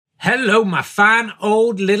Hello, my fine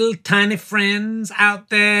old little tiny friends out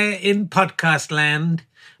there in podcast land.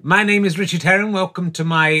 My name is Richard Herring. Welcome to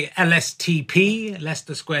my LSTP,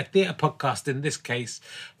 Leicester Square Theatre podcast in this case.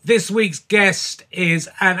 This week's guest is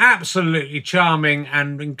an absolutely charming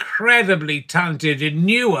and incredibly talented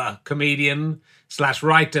newer comedian slash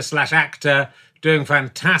writer slash actor doing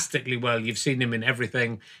fantastically well. You've seen him in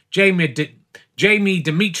everything. Jamie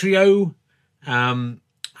Demetriou.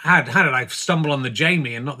 How did I stumble on the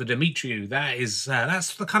Jamie and not the Demetriou?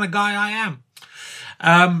 That's the kind of guy I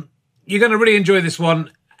am. You're going to really enjoy this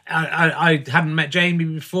one. I hadn't met Jamie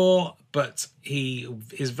before, but he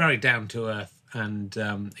is very down to earth and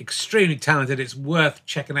extremely talented. It's worth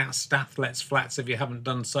checking out Stath Lets Flats if you haven't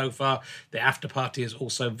done so far. The after party is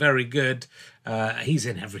also very good. He's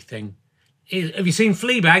in everything. Have you seen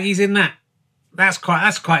Fleabag? He's in that. That's quite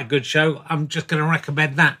a good show. I'm just going to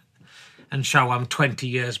recommend that and show I'm 20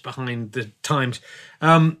 years behind the times. We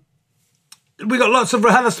got lots of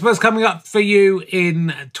RHLSTP coming up for you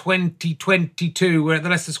in 2022. We're at the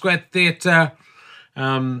Leicester Square Theatre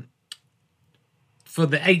for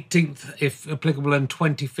the 18th, if applicable, and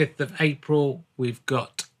 25th of April. We've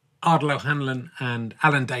got Ardal O'Hanlon and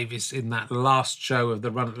Alan Davies in that last show of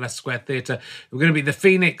the run at the Leicester Square Theatre. We're going to be the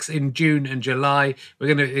Phoenix in June and July. We're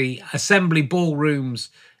going to be the Assembly Ballroom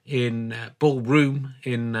in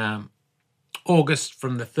August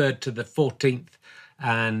from the 3rd to the 14th.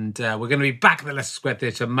 And we're going to be back at the Leicester Square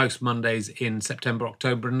Theatre most Mondays in September,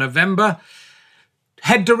 October and November.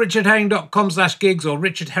 Head to richardherring.com/gigs or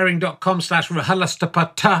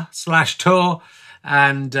richardherring.com/RHLSTP/tour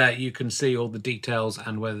and you can see all the details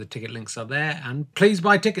and whether the ticket links are there. And please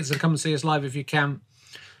buy tickets and come and see us live if you can.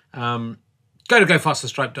 Go to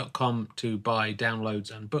gofasterstripe.com to buy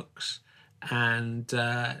downloads and books. And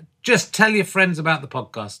just tell your friends about the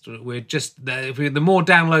podcast. The more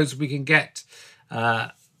downloads we can get,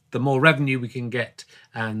 the more revenue we can get,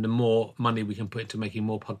 and the more money we can put into making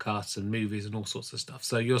more podcasts and movies and all sorts of stuff.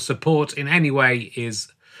 So your support in any way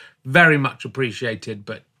is very much appreciated,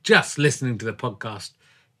 but just listening to the podcast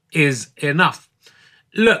is enough.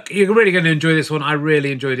 Look, you're really going to enjoy this one. I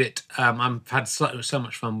really enjoyed it. I've had so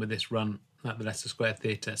much fun with this run at the Leicester Square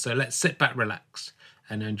Theatre. So let's sit back, relax,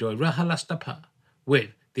 and enjoy RHLSTP with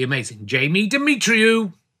the amazing Jamie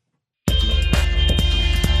Demetriou.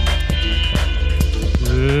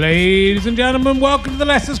 Ladies and gentlemen, welcome to the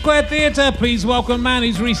Leicester Square Theatre. Please welcome a man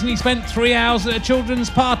who's recently spent 3 hours at a children's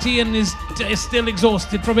party and is still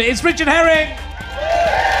exhausted from it. It's Richard Herring.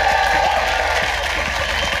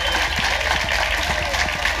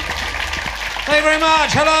 Thank you very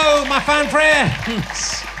much. Hello, my fan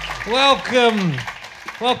friends. Welcome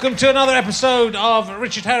to another episode of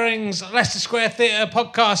Richard Herring's Leicester Square Theatre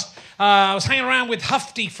podcast. I was hanging around with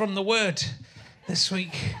Hufty from The Word this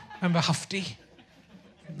week. Remember Hufty?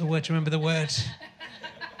 The Word, remember The Word?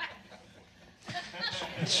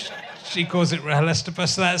 She calls it RHLSTP,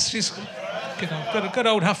 so she's good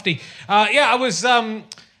old Hufty. I was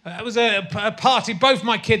a party. Both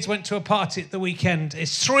my kids went to a party at the weekend.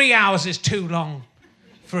 3 hours is too long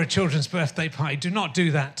for a children's birthday party. Do not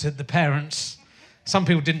do that to the parents. Some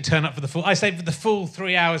people didn't turn up for the full. I stayed for the full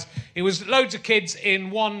 3 hours. It was loads of kids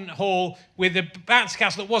in one hall with a bouncy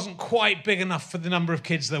castle that wasn't quite big enough for the number of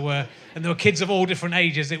kids there were. And there were kids of all different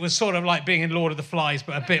ages. It was sort of like being in Lord of the Flies,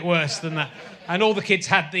 but a bit worse than that. And all the kids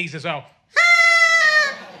had these as well.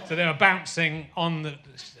 So they were bouncing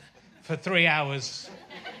for 3 hours,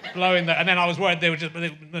 blowing that. And then I was worried they were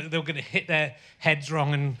going to hit their heads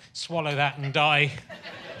wrong and swallow that and die.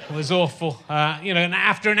 It was awful. And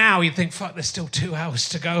after an hour, you think, fuck, there's still 2 hours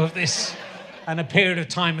to go of this. And a period of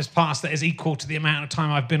time has passed that is equal to the amount of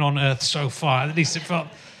time I've been on Earth so far. At least it felt.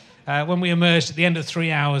 When we emerged at the end of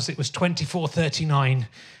 3 hours, it was 24:39,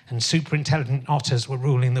 and super intelligent otters were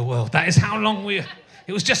ruling the world. That is how long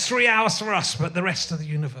it was just 3 hours for us, but the rest of the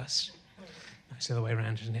universe. That's the other way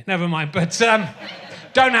around, isn't it? Never mind. But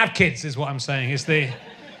don't have kids is what I'm saying, is the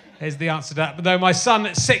answer to that. But though my son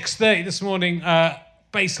at 6:30 this morning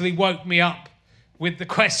basically woke me up with the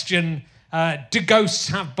question, do ghosts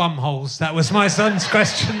have bum holes? That was my son's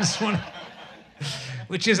question this morning,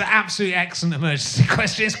 which is an absolutely excellent emergency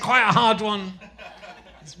question. It's quite a hard one.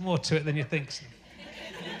 There's more to it than you think.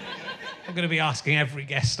 I'm going to be asking every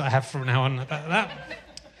guest I have from now on about that.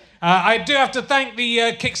 I do have to thank the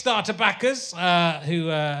Kickstarter backers who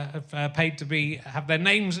have paid to have their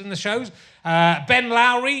names in the shows. Ben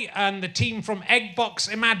Lowry and the team from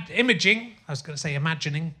Eggbox Imaging. I was going to say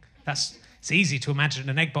imagining. It's easy to imagine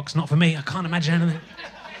an egg box, not for me. I can't imagine anything.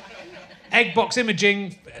 Eggbox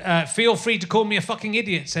Imaging, feel free to call me a fucking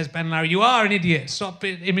idiot, says Ben Lowry. You are an idiot. Stop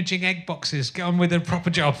imaging egg boxes. Get on with a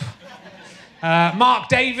proper job. Mark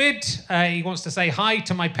David, he wants to say hi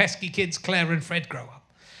to my pesky kids, Claire and Fred grow up.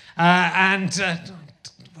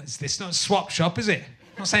 What is this? Not a swap shop, is it?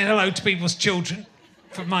 Not saying hello to people's children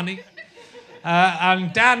for money.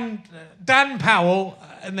 And Dan Powell,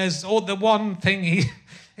 and there's the one thing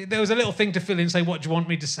there was a little thing to fill in, say, what do you want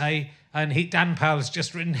me to say? And Dan Powell has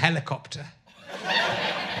just written helicopter.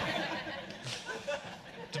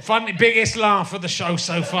 The biggest laugh of the show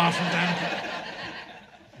so far from Dan Powell.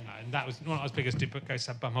 That was not as big as Ghosts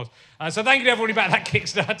Have Bumholes. So thank you to everybody about that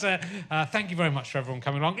Kickstarter. Thank you very much for everyone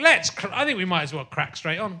coming along. I think we might as well crack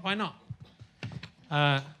straight on. Why not?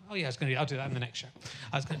 I'll do that in the next show.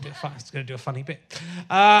 I was going to do a funny bit.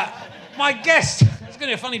 My guest, it's going to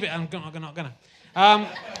be a funny bit. I'm not going to.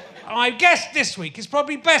 My guest this week is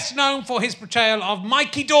probably best known for his portrayal of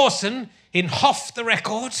Mikey Dawson in Hoff the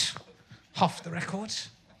Record. Hoff the Record.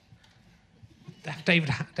 David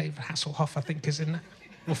Hasselhoff, I think, is in it.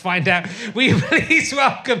 We'll find out. We please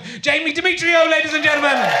welcome Jamie Demetriou, ladies and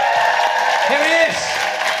gentlemen. Here he is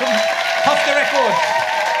from Hoff the Record.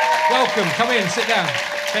 Welcome. Come in, sit down.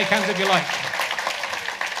 Shake hands if you like.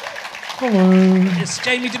 Hello. It's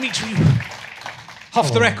Jamie Demetriou.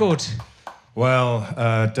 Hoff the Record. Well,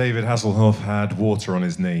 David Hasselhoff had water on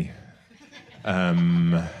his knee,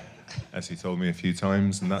 as he told me a few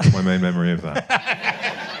times, and that's my main memory of that.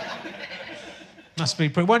 Must be.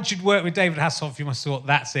 Once you'd worked with David Hasselhoff, you must have thought,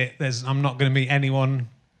 that's it. I'm not going to meet anyone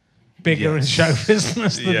bigger in show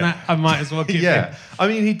business than that. I might as well give him. I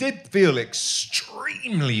mean, he did feel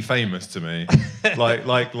extremely famous to me.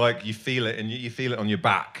 like you feel it, and you feel it on your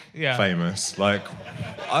back. Yeah. Famous. Like,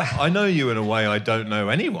 I know you in a way I don't know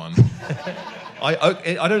anyone.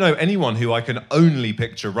 I don't know anyone who I can only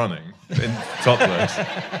picture running in topless.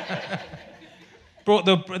 Brought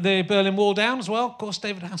the Berlin Wall down as well. Of course,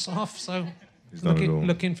 David Hasselhoff. So. He's done it all.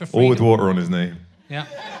 Looking for freedom. All with water on his knee. Yeah.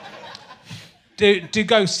 Do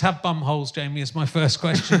ghosts have bum holes, Jamie? Is my first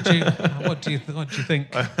question. What do you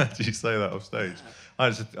think? Did you say that off stage?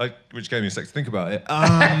 Which gave me a sec to think about it.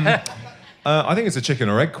 I think it's a chicken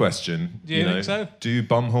or egg question. Do you think so? Do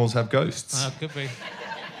bum holes have ghosts? Could be.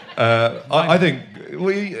 I think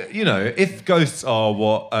if ghosts are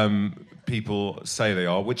what people say they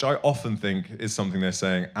are, which I often think is something they're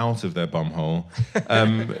saying out of their bumhole.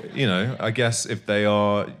 I guess if they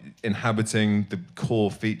are inhabiting the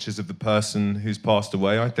core features of the person who's passed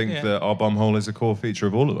away, I think that our bumhole is a core feature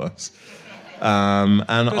of all of us.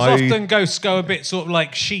 Often ghosts go a bit sort of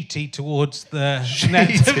like sheety towards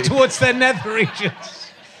towards their nether regions.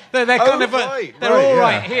 They're kind of all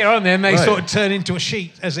right here, aren't they? And they sort of turn into a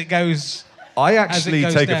sheet as it goes. I actually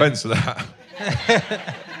take offence to that.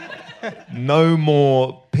 No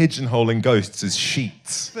more pigeonholing ghosts as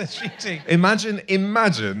sheets. They're sheeting. Imagine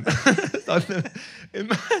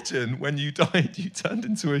when you died, you turned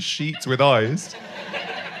into a sheet with eyes.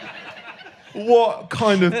 What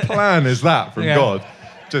kind of plan is that from God?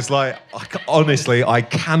 Just like, honestly, I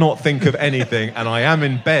cannot think of anything, and I am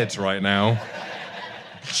in bed right now.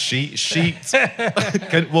 Sheet.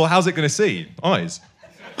 Well, how's it going to see? Eyes.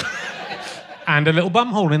 And a little bum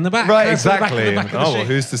hole in the back. Right, exactly. Well,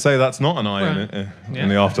 who's to say that's not an eye in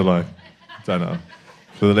the afterlife? Don't know.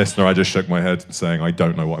 For the listener, I just shook my head saying I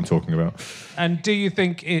don't know what I'm talking about. And do you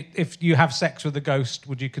think if you have sex with a ghost,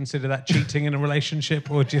 would you consider that cheating in a relationship,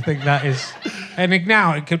 or do you think that is... And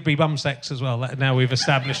now it could be bum sex as well. Now we've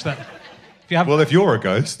established that. If you're a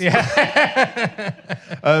ghost... Yeah.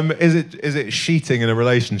 Is it cheating in a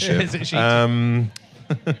relationship? Is it cheating?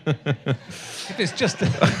 If it's just...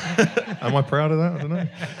 Am I proud of that?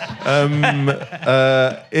 I don't know.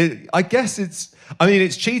 I guess it's... I mean,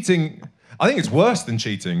 it's cheating... I think it's worse than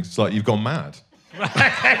cheating. It's like you've gone mad.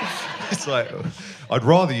 It's like, I'd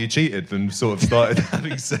rather you cheated than sort of started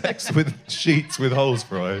having sex with sheets with holes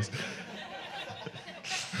for eyes.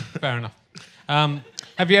 Fair enough.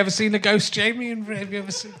 Have you ever seen a ghost, Jamie? Have you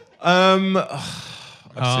ever seen...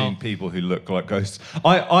 I've seen people who look like ghosts.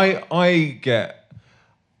 I get...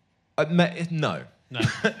 No.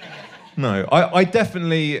 No. I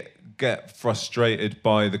definitely get frustrated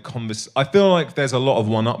by the conversation. I feel like there's a lot of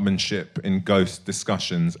one-upmanship in ghost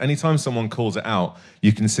discussions. Anytime someone calls it out,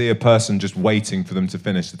 you can see a person just waiting for them to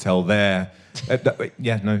finish to tell their... No,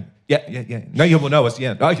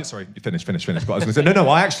 sorry, finish. But I was going to say, no,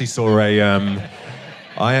 I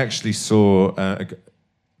actually saw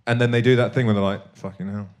and then they do that thing where they're like,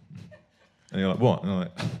 fucking hell. And you're like, what? And they're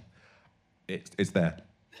like, it's there.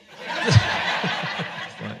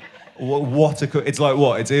 It's like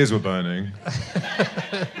what? Its ears were burning.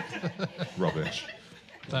 Rubbish.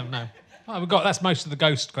 Don't know. Oh, that's most of the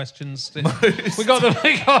ghost questions. We got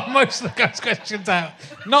most of the ghost questions out.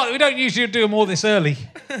 We don't usually do them all this early,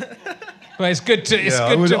 Well, it's good to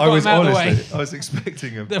Yeah, put them out of the way. I was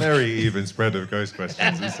expecting a very even spread of ghost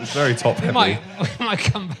questions. It's very top heavy. We might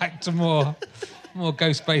come back to more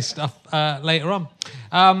ghost-based stuff later on.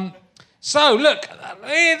 So look,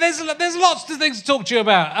 there's lots of things to talk to you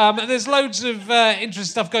about. There's loads of interesting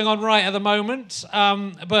stuff going on right at the moment.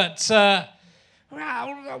 But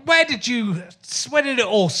where did it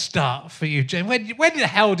all start for you, Jim? Where the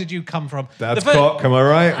hell did you come from? Dad's cock, am I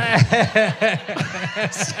right?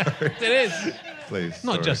 It is. Please.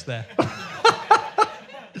 Not sorry. just there.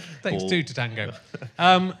 Takes two to tango.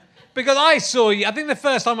 Because I saw you, I think the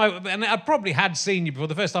first time and I probably had seen you before,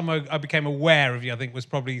 the first time I became aware of you, I think, was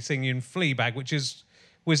probably seeing you in Fleabag, which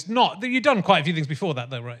was not, you'd done quite a few things before that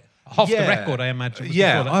though, right? Off the record, I imagine.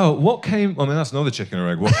 Yeah. Oh, what came, I mean, that's another chicken or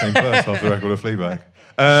egg. What came first, off the record or Fleabag?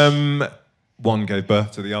 One gave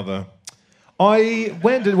birth to the other.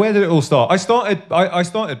 Where did it all start? I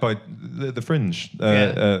started by the Fringe,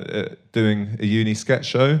 doing a uni sketch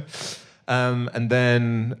show. And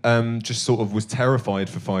then just sort of was terrified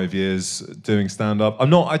for 5 years doing stand-up. I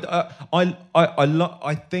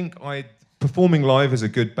think performing live is a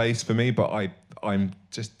good base for me, but I'm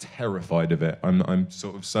just terrified of it. I'm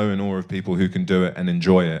sort of so in awe of people who can do it and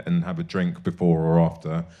enjoy it and have a drink before or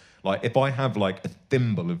after. Like if I have like a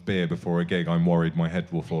thimble of beer before a gig, I'm worried my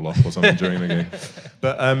head will fall off or something during the gig.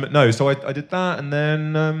 But no, so I did that, and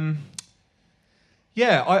then.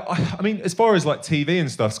 Yeah, I mean, as far as like TV and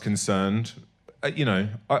stuff's concerned, you know,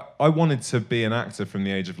 I wanted to be an actor from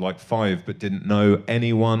the age of like 5, but didn't know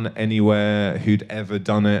anyone anywhere who'd ever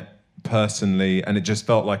done it personally, and it just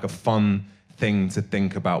felt like a fun thing to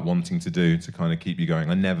think about wanting to do to kind of keep you going.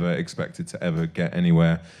 I never expected to ever get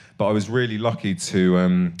anywhere, but I was really lucky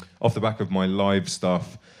to, off the back of my live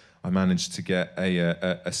stuff, I managed to get write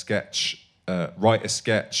a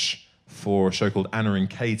sketch for a show called Anna and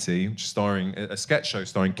Katie, which starring a sketch show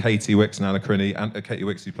starring Katie Wicks and Anna Crinny, and Katie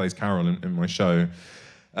Wicks, who plays Carol in my show.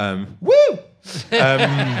 Woo!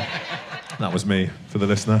 That was me for the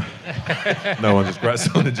listener. No one just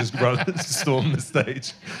stormed the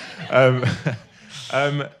stage.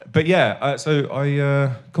 But yeah, so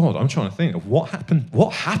God, I'm trying to think of what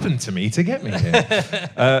happened to me to get me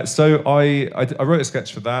here. So I wrote a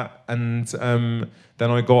sketch for that, and then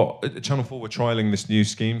I got Channel 4 were trialing this new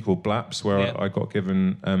scheme called Blaps, where I got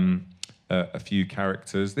given a few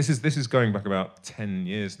characters. This is going back about 10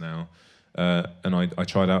 years now, and I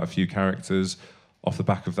tried out a few characters. Off the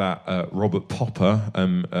back of that, Robert Popper,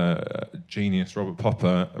 genius Robert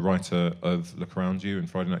Popper, a writer of Look Around You and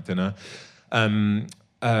Friday Night Dinner,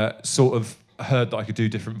 sort of heard that I could do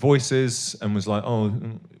different voices and was like, oh,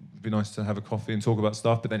 it'd be nice to have a coffee and talk about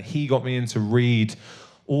stuff. But then he got me in to read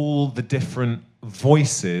all the different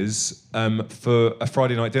voices for a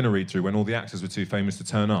Friday Night Dinner read-through when all the actors were too famous to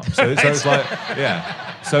turn up. So it's like,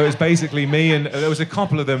 yeah. So it's basically me, and there was a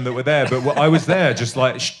couple of them that were there, but I was there just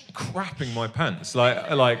like crapping my pants,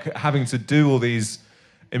 like having to do all these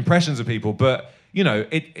impressions of people. But you know,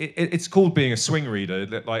 it's called being a swing reader.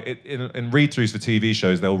 Like in read-throughs for TV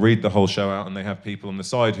shows, they'll read the whole show out, and they have people on the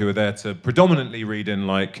side who are there to predominantly read in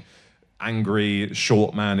like angry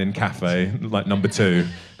short man in cafe, like number 2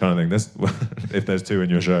 kind of thing. If there's 2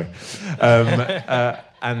 in your show,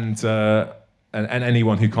 and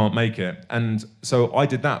anyone who can't make it. And so I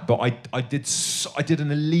did that, but I did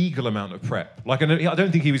an illegal amount of prep. Like I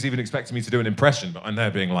don't think he was even expecting me to do an impression, but I'm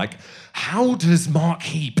there being like, how does Mark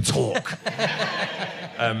Heap talk?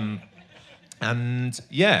 And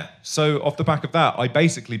yeah, so off the back of that, I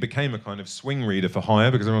basically became a kind of swing reader for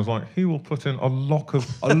hire, because everyone was like, he will put in a lot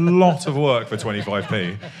of work for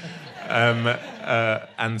 25p.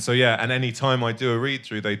 And so yeah, and any time I do a read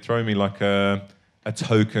through, they throw me like a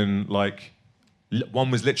token, like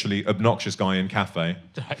one was literally obnoxious guy in cafe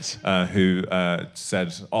who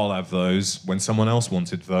said, I'll have those when someone else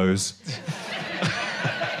wanted those.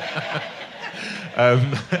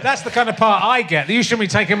 That's the kind of part I get. You shouldn't be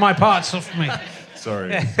taking my parts off me.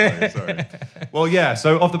 Sorry. Well, yeah,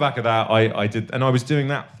 so off the back of that, I did, and I was doing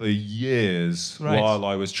that for years while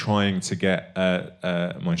I was trying to get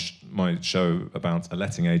my show about a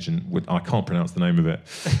letting agent, I can't pronounce the name of it,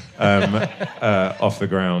 off the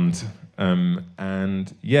ground.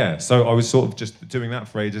 And yeah, so I was sort of just doing that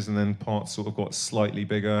for ages, and then parts sort of got slightly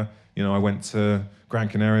bigger. You know, I went to Gran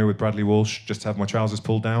Canaria with Bradley Walsh just to have my trousers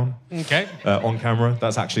pulled down. Okay. On camera.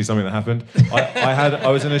 That's actually something that happened. I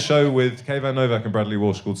was in a show with Kay Van Novak and Bradley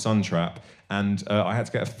Walsh called Sun Trap, and I had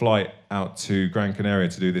to get a flight out to Gran Canaria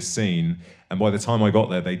to do this scene. And by the time I got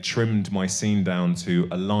there, they trimmed my scene down to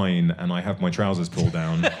a line, and I have my trousers pulled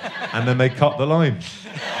down, and then they cut the line.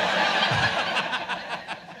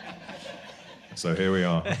 So here we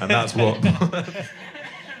are, and that's what.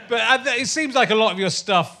 But it seems like a lot of your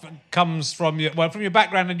stuff comes from your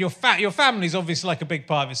background, and your family's obviously like a big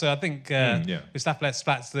part of it. So I think with Stath Lets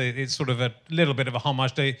Flats, it's sort of a little bit of a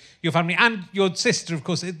homage to your family and your sister. Of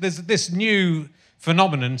course, there's this new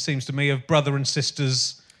phenomenon, seems to me, of brother and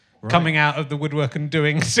sisters coming out of the woodwork and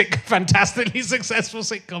doing fantastically successful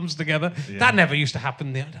sitcoms together. Yeah. That never used to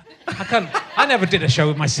happen. I never did a show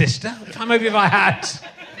with my sister. Maybe if I had,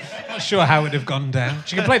 not sure how it would have gone down.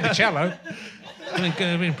 She can play the cello.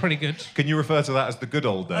 I mean, pretty good. Can you refer to that as the good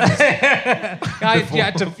old days? you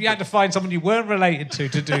had to find someone you weren't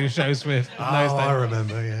related to do shows with. I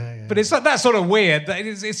remember, yeah. But it's like that's sort of weird.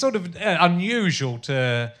 It's sort of unusual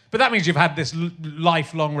to. But that means you've had this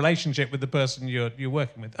lifelong relationship with the person you're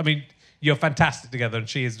working with. I mean, you're fantastic together, and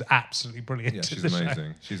she is absolutely brilliant. Yeah, she's amazing.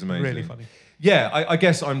 Show. She's amazing. Really funny. Yeah, I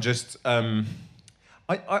guess I'm just. I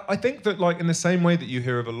think that like in the same way that you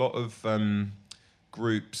hear of a lot of.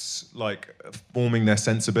 Groups like forming their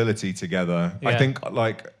sensibility together. I think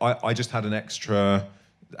like I just had an extra,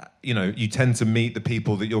 you tend to meet the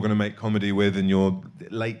people that you're going to make comedy with in your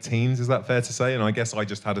late teens, is that fair to say? And I guess I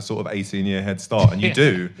just had a sort of 18-year head start, and you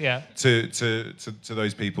do to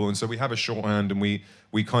those people. And so we have a shorthand, and we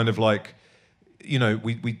kind of like,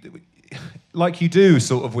 we like you do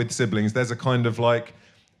sort of with siblings, there's a kind of like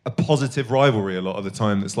a positive rivalry a lot of the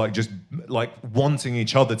time that's like just like wanting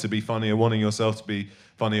each other to be funnier, wanting yourself to be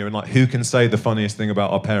funnier, and like who can say the funniest thing about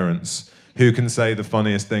our parents, who can say the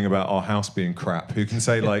funniest thing about our house being crap, who can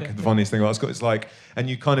say like the funniest thing about school. It's like, and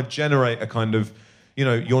you kind of generate a kind of,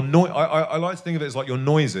 your noise. I like to think of it as like your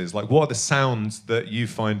noises, like what are the sounds that you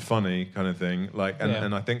find funny kind of thing, like,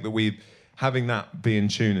 and I think that having that be in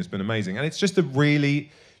tune has been amazing. And it's just a really,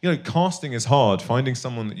 casting is hard. Finding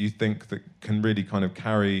someone that you think that can really kind of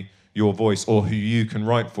carry your voice or who you can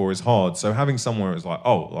write for is hard. So having someone who's like,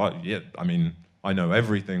 I know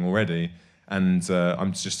everything already, and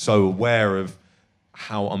I'm just so aware of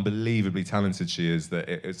how unbelievably talented she is that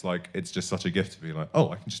it's just such a gift to be like,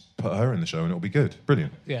 I can just put her in the show and it'll be good.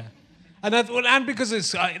 Brilliant. Yeah. And because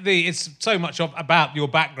it's so much about your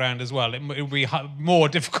background as well, it would be more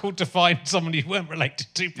difficult to find someone you weren't related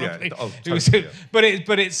to, probably. Yeah, totally,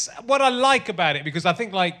 But it's what I like about it, because I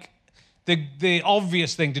think like the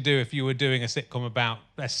obvious thing to do if you were doing a sitcom about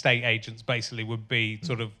estate agents basically would be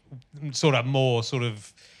sort of more sort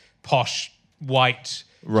of posh white.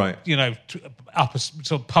 Right. Upper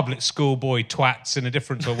sort of public school boy twats in a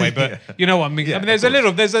different sort of way, but you know what I mean. Yeah, I mean, there's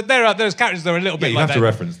those characters that are a little bit you like have that. to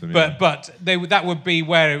reference them. Yeah. But that would be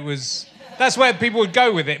where it was. That's where people would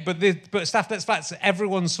go with it. But Stath Lets Flats,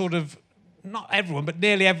 everyone's sort of, not everyone, but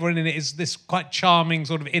nearly everyone in it is this quite charming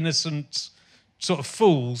sort of innocent sort of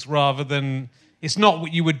fools, rather than it's not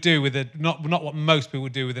what you would do with not what most people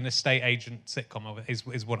would do with an estate agent sitcom.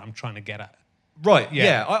 Is what I'm trying to get at. Right,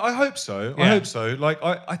 yeah, I hope so. Yeah. I hope so. Like,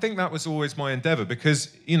 I think that was always my endeavour, because,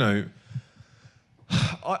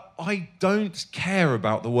 I don't care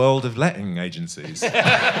about the world of letting agencies.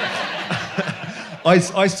 I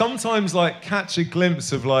sometimes, like, catch a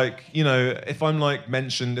glimpse of, like, if I'm, like,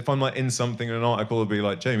 mentioned, if I'm, like, in something in an article, it'll be,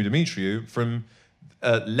 like, Jamie Demetriou from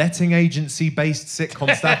letting agency-based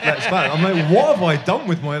sitcom Stath Lets Flats. I'm like, what have I done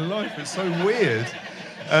with my life? It's so weird.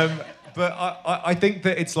 But I think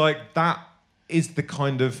that it's, like, that is the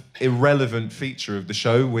kind of irrelevant feature of the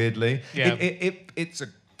show, weirdly. Yeah. It's a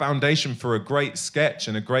foundation for a great sketch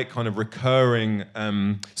and a great kind of recurring,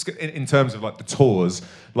 in terms of like the tours,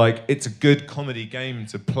 like it's a good comedy game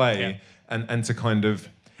to play, and to kind of,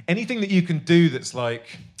 anything that you can do that's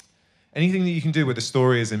like, anything that you can do where the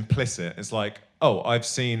story is implicit. It's like, I've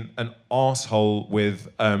seen an arsehole with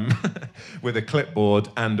with a clipboard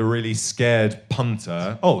and a really scared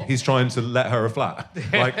punter. He's trying to let her a flat.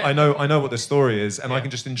 Like I know what the story is, and I can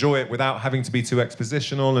just enjoy it without having to be too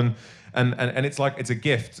expositional, and it's like it's a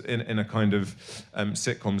gift in a kind of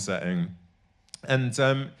sitcom setting. And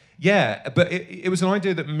but it was an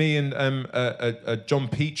idea that me and John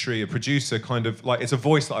Petrie, a producer, kind of like, it's a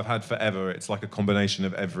voice that I've had forever. It's like a combination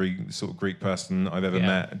of every sort of Greek person I've ever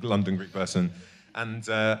met, a London Greek person. And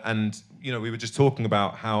we were just talking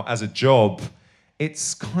about how, as a job,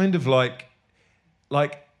 it's kind of like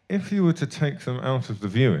if you were to take them out of the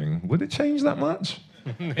viewing, would it change that much?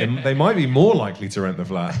 They might be more likely to rent the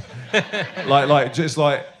flat. Just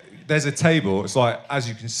like there's a table. It's like, as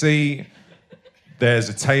you can see, there's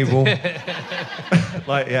a table. And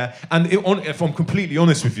if I'm completely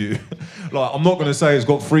honest with you, like I'm not going to say it's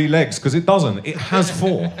got 3 legs, because it doesn't. It has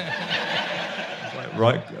 4.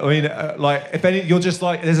 Right? I mean, if any, you're just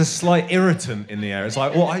like, there's a slight irritant in the air. It's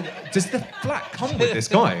like, does the flat come with this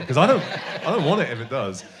guy? Because I don't want it if it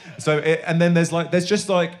does. So, and then there's just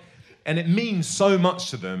like, and it means so much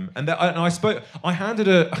to them. And I handed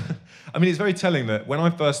I mean, it's very telling that when I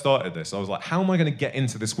first started this, I was like, how am I going to get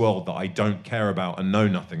into this world that I don't care about and know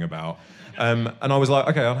nothing about? And I was like,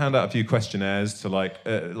 okay, I'll hand out a few questionnaires to like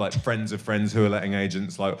friends of friends who are letting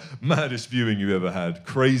agents, like, maddest viewing you've ever had,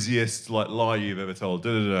 craziest like lie you've ever told,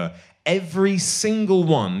 da da da. Every single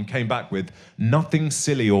one came back with nothing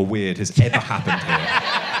silly or weird has ever happened here.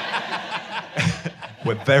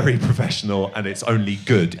 We're very professional and it's only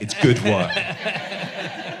good. It's good work.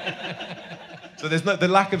 So the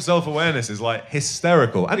lack of self-awareness is like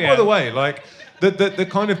hysterical. And by the way, like the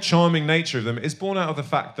kind of charming nature of them is born out of the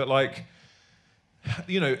fact that, like,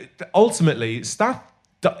 you know, ultimately Stath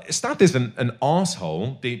isn't an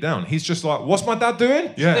asshole deep down. He's just like, what's my dad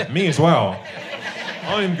doing? Yeah, me as well.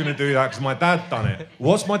 I'm going to do that because my dad done it.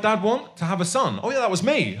 What's my dad want? To have a son. Oh yeah, that was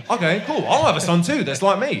me. Okay, cool. I'll have a son too. That's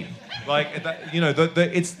like me. Like, that, you know,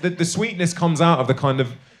 the sweetness comes out of the kind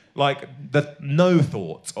of, like, the no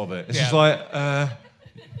thought of it. It's just like,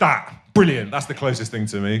 that. Brilliant. That's the closest thing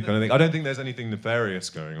to me, kind of thing. I don't think there's anything nefarious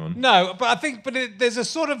going on. No, but I think, there's a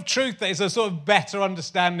sort of truth that is a sort of better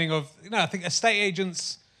understanding of, you know, I think estate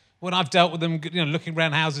agents, when I've dealt with them, you know, looking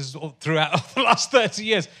around houses throughout the last 30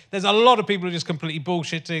 years, there's a lot of people who are just completely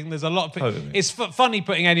bullshitting. There's a lot of people. Totally. It's funny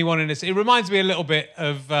putting anyone in this. It reminds me a little bit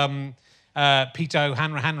of Pito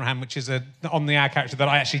Hanrahan, which is a on the air character that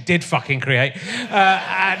I actually did fucking create.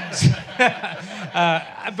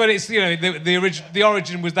 But it's, you know, the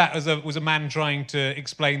origin was that was a man trying to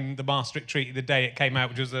explain the Maastricht Treaty the day it came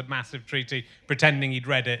out, which was a massive treaty, pretending he'd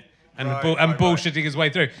read it. And bullshitting his way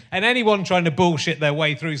through. And anyone trying to bullshit their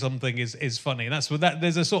way through something is funny. And that's what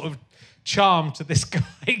there's a sort of charm to this guy.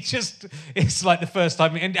 It's like the first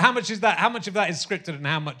time. And how much of that is scripted, and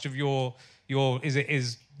how much of your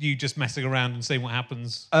is you just messing around and seeing what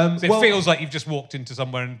happens? It feels like you've just walked into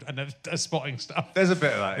somewhere and are spotting stuff. There's a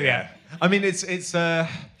bit of that, yeah. I mean, it's in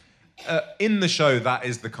the show, that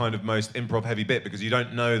is the kind of most improv heavy bit, because you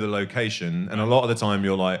don't know the location, and a lot of the time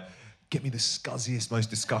you're like, get me the scuzziest, most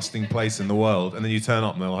disgusting place in the world. And then you turn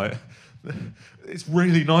up and they're like, it's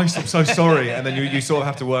really nice, I'm so sorry. And then you sort of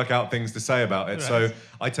have to work out things to say about it. Right. So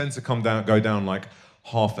I tend to go down like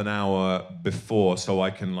half an hour before, so I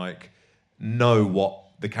can like know what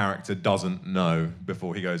the character doesn't know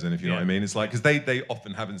before he goes in, if you know what I mean. It's like, because they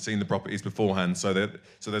often haven't seen the properties beforehand, so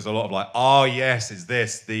there's a lot of like, oh yes, is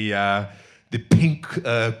this the pink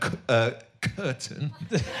curtain?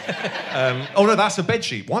 Oh no, that's a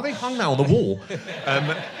bedsheet. Why are they hung that on the wall?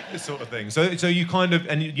 This sort of thing. So you kind of,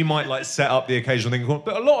 and you might like set up the occasional thing,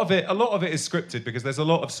 but a lot of it is scripted, because there's a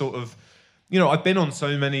lot of sort of, you know, I've been on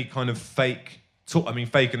so many kind of fake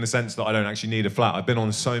in the sense that I don't actually need a flat. I've been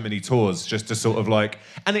on so many tours just to sort of like,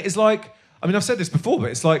 and it is like, I mean, I've said this before, but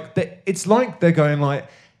it's like they're going like,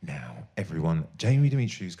 now everyone, Jamie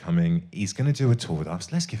Demetriou's coming. He's going to do a tour with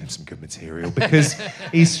us. Let's give him some good material, because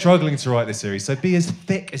he's struggling to write this series. So be as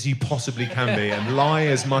thick as you possibly can be and lie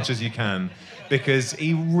as much as you can, because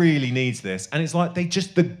he really needs this. And it's like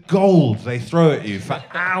the gold they throw at you for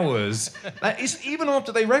hours. It's, even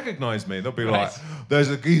after they recognise me, they'll be like, there's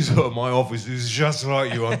a geezer at my office who's just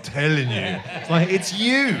like you, I'm telling you. It's like, it's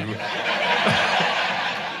you.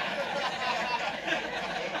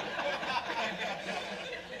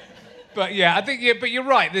 But yeah, I think but you're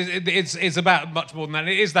right. It's about much more than that.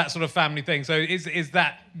 It is that sort of family thing. So is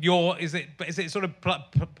it sort of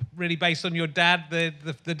really based on your dad,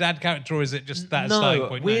 the dad character, or is it just that starting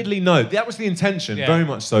point? Weirdly, no. That was the intention, very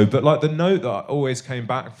much so. But like the note that always came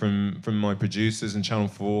back from my producers and Channel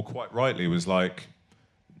 4, quite rightly, was like,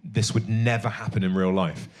 this would never happen in real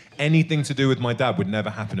life. Anything to do with my dad would never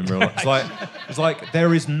happen in real life. It's like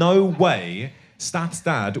there is no way Stath's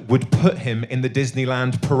dad would put him in the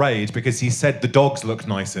Disneyland parade because he said the dogs looked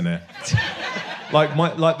nice in it.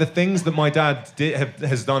 like the things that my dad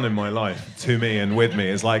has done in my life to me and with me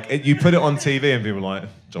is like, you put it on TV and people are like,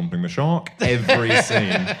 jumping the shark, every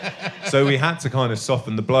scene. So we had to kind of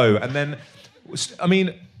soften the blow. And then, I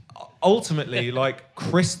mean, ultimately, like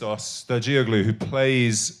Christos Sturgioglou, who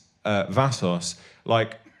plays Vassos,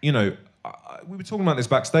 like, you know, we were talking about this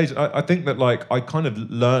backstage. I think that like I kind of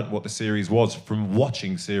learnt what the series was from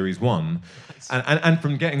watching series 1, and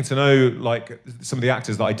from getting to know like some of the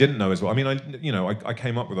actors that I didn't know as well. I mean, I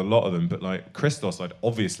came up with a lot of them, but like Christos, I'd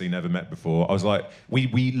obviously never met before. I was like,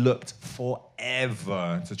 we looked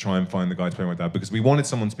forever to try and find the guy to play my dad, because we wanted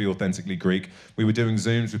someone to be authentically Greek. We were doing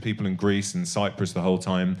Zooms with people in Greece and Cyprus the whole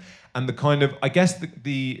time. And the kind of, I guess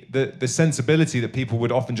the sensibility that people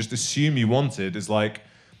would often just assume you wanted is like,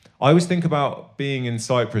 I always think about being in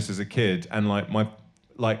Cyprus as a kid, and like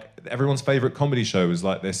everyone's favorite comedy show was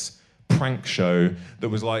like this prank show that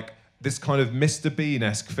was like this kind of Mr.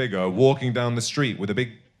 Bean-esque figure walking down the street with a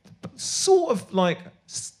big, sort of like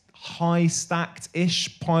high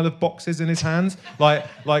stacked-ish pile of boxes in his hands, like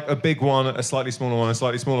a big one, a slightly smaller one, a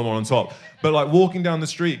slightly smaller one on top, but like walking down the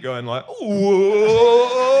street, going like,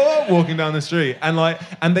 whoa, walking down the street,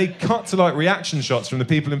 and they cut to like reaction shots from the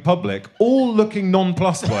people in public, all looking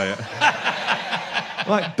nonplussed by it.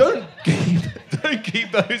 Like, don't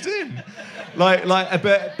keep those in. But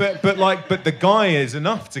the guy is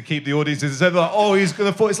enough to keep the audiences like, oh, he's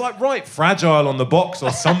gonna fall. It's like, right, fragile on the box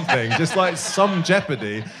or something, just like some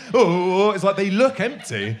jeopardy. Oh, it's like they look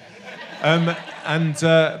empty. But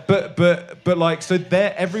like, so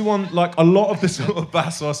there, everyone, like a lot of the sort of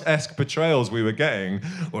Bassos-esque portrayals we were getting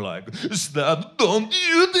were like, Stath, don't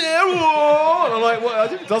you dare! And I'm like,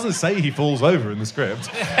 well, it doesn't say he falls over in the script.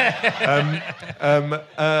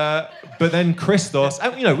 But then Christos,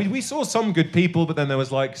 and you know, we saw some good people, but then there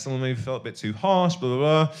was like someone maybe felt a bit too harsh, blah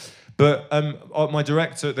blah blah. But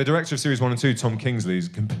the director of series 1 and 2, Tom Kingsley, who's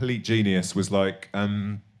a complete genius, was like.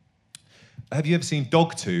 Have you ever seen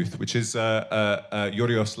Dogtooth, which is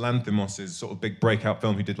Yorios Lanthimos' sort of big breakout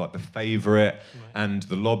film? He did like The Favourite and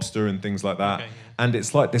The Lobster and things like that. Okay, yeah. And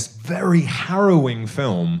it's like this very harrowing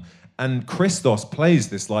film. And Christos plays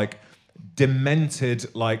this like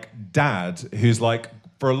demented like dad who's like,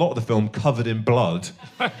 for a lot of the film, covered in blood.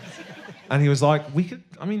 And he was like,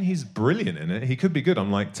 he's brilliant in it. He could be good.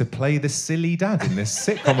 I'm like, to play the silly dad in this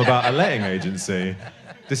sitcom about a letting agency.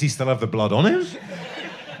 Does he still have the blood on him?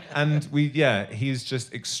 And he's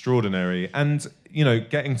just extraordinary. And, you know,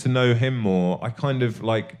 getting to know him more, I kind of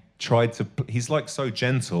like tried to, he's like so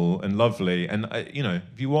gentle and lovely. And, you know,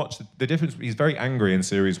 if you watch the difference, he's very angry in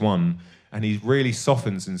series 1 and he really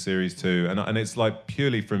softens in series 2. And it's like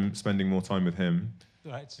purely from spending more time with him.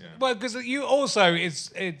 Right. Yeah. Well, because you also,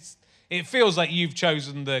 it feels like you've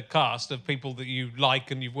chosen the cast of people that you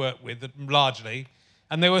like and you've worked with largely.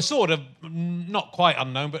 And they were sort of not quite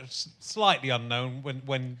unknown, but slightly unknown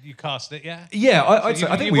when you cast it, yeah? Yeah, I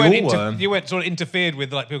think we all were. You weren't sort of interfered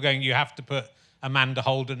with, like people going, you have to put Amanda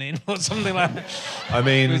Holden in or something like that. I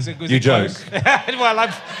mean, you joke.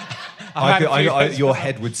 Well, your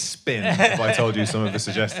head would spin if I told you some of the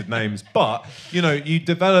suggested names. But, you know, you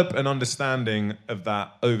develop an understanding of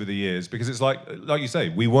that over the years because it's like you say,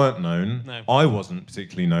 we weren't known. No. I wasn't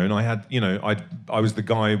particularly known. I had, you know, I was the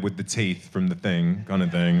guy with the teeth from The Thing kind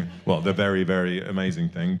of thing. Well, the very, very amazing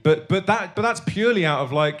thing. But that's purely out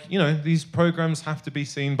of like, you know, these programs have to be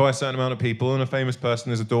seen by a certain amount of people and a famous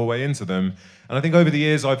person is a doorway into them. And I think over the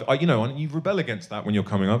years, you rebel against that when you're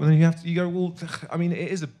coming up, and then you go, well, I mean,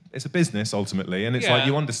 it's a business ultimately, and it's like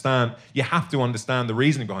you have to understand the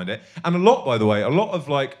reasoning behind it. And a lot of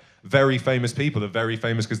like very famous people are very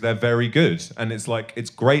famous because they're very good, and it's like it's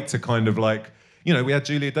great to kind of like, you know, we had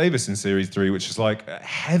Julia Davis in series 3, which is like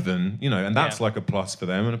heaven, you know, and that's like a plus for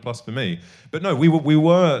them and a plus for me. But no, we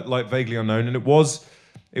were like vaguely unknown, and it was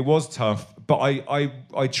tough, but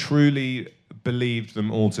I truly believed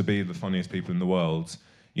them all to be the funniest people in the world.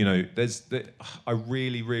 You know, I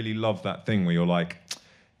really, really love that thing where you're like,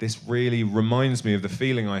 this really reminds me of the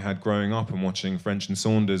feeling I had growing up and watching French and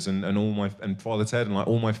Saunders and Father Ted and like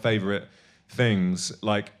all my favourite things.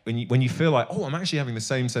 Like when you feel like, oh, I'm actually having the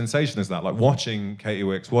same sensation as that. Like watching Katie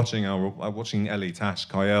Wicks, watching Ellie, Tash,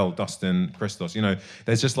 Kyle, Dustin, Christos. You know,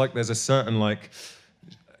 there's a certain like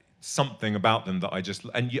something about them that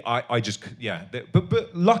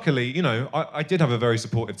but luckily, you know, I did have a very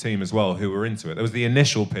supportive team as well who were into it. There was the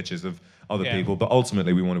initial pitches of other people, but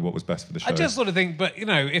ultimately we wanted what was best for the show. I just sort of think, but you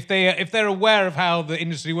know, if they're aware of how the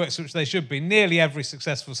industry works, which they should be, nearly every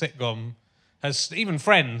successful sitcom has, even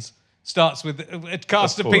Friends, starts with a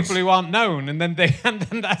cast of people who aren't known, and then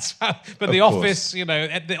that's how. But The Office, you know,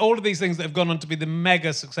 all of these things that have gone on to be the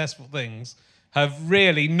mega successful things have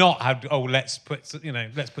really not had. Oh, let's put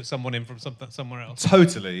someone in from somewhere else.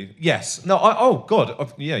 Totally, yes. No,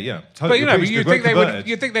 yeah. Totally. But you know,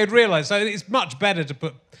 you think they'd realise. So it's much better to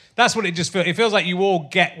put. That's what it just feels. It feels like you all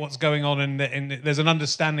get what's going on, and there's an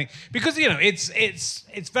understanding because you know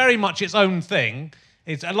it's very much its own thing.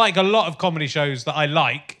 It's like a lot of comedy shows that I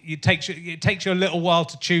like. It takes you a little while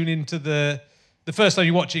to tune into the first time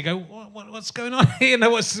you watch it. You go, what's going on here? You know,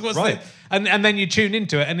 what's right? And then you tune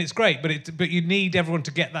into it, and it's great. But you need everyone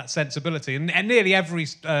to get that sensibility. And nearly every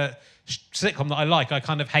sitcom that I like, I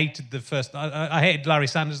kind of hated the first. I hated Larry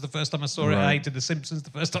Sanders the first time I saw it. I hated The Simpsons the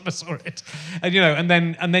first time I saw it. And you know, and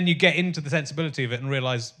then you get into the sensibility of it and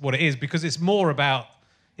realise what it is, because it's more about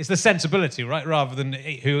the sensibility, right? Rather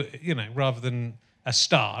than a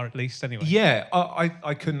star, at least, anyway. Yeah,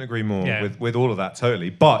 I couldn't agree more with all of that, totally.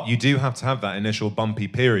 But you do have to have that initial bumpy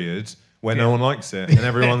period where no one likes it, and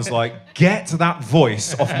everyone's like, get that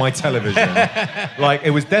voice off my television. Like,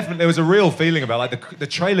 it was definitely, there was a real feeling about, like, the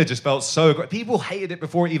trailer just felt so great. People hated it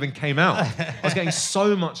before it even came out. I was getting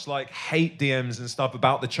so much, like, hate DMs and stuff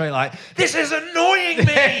about the trailer, like, this is annoying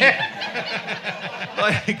me!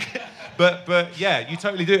 Like, but yeah, you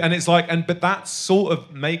totally do. And it's like, but that sort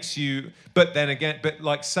of makes you, but then again, but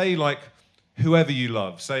like, say, like, whoever you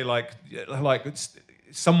love, say, like it's,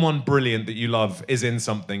 someone brilliant that you love is in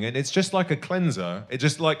something, and it's just like a cleanser. It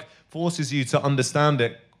just like forces you to understand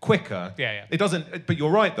it quicker. Yeah. It doesn't, but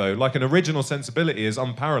you're right though, like an original sensibility is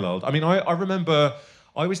unparalleled. I mean, I remember,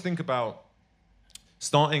 I always think about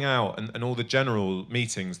starting out and all the general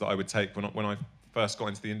meetings that I would take when I first got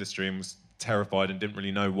into the industry and was terrified and didn't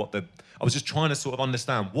really know I was just trying to sort of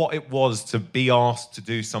understand what it was to be asked to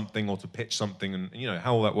do something or to pitch something, and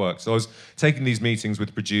how all that works. So I was taking these meetings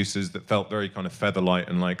with producers that felt very kind of featherlight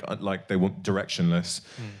and like they were directionless.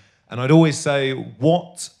 And I'd always say,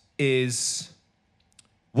 what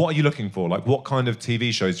are you looking for? Like, what kind of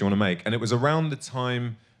TV shows do you want to make? And it was around the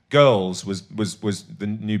time Girls was the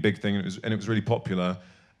new big thing, and it was really popular.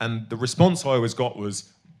 And the response I always got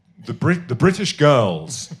was, the British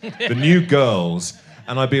Girls, the new Girls,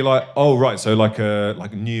 and I'd be like, oh right, so like a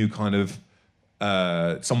new kind of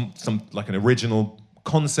some like an original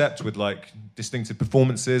concept with like distinctive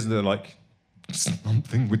performances, and they're like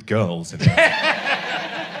something with girls in it.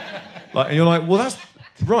 Like, and you're like, well, that's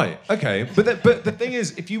right, okay, but the thing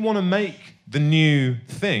is, if you want to make the new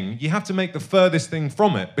thing, you have to make the furthest thing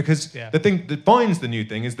from it, because the thing that binds the new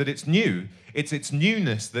thing is that it's new. It's its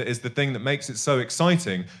newness that is the thing that makes it so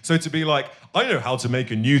exciting. So to be like, I know how to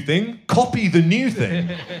make a new thing, copy the new thing.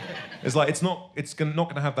 It's like, it's not going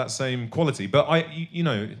to have that same quality. But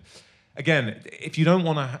again, if you don't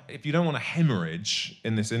want to hemorrhage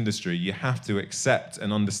in this industry, you have to accept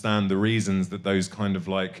and understand the reasons that those kind of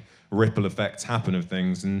like ripple effects happen of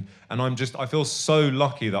things. And I feel so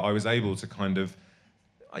lucky that I was able to kind of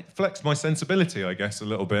flex my sensibility, I guess, a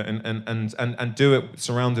little bit, and do it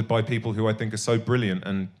surrounded by people who I think are so brilliant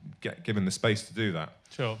and get given the space to do that.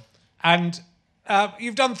 Sure. And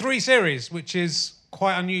you've done 3 series, which is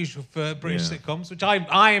quite unusual for British sitcoms, which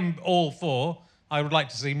I am all for. I would like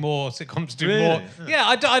to see more sitcoms do more. Yeah,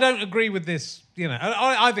 I don't agree with this.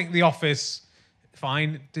 I think The Office,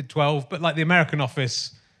 fine, did 12, but like The American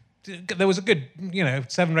Office, there was a good,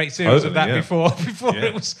 7 or 8 series of that before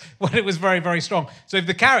it was, when it was very, very strong. So if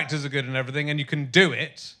the characters are good and everything, and you can do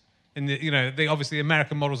it, and obviously the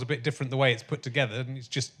American model's a bit different the way it's put together, and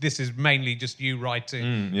this is mainly just you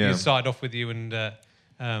writing. You started off with you and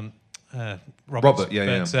Robert,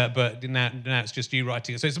 but now it's just you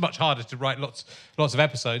writing it, so it's much harder to write lots of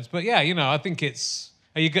episodes. But I think it's.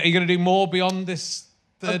 Are you going to do more beyond this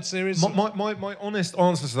third series? My honest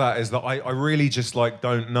answer to that is that I really just like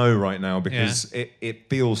don't know right now, because it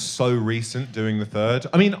feels so recent doing the third.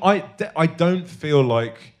 I mean, I don't feel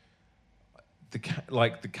like the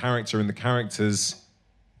character and the characters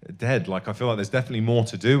are dead. Like, I feel like there's definitely more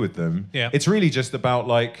to do with them. Yeah. It's really just about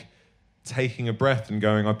like taking a breath and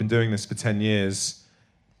going, I've been doing this for 10 years.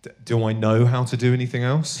 Do I know how to do anything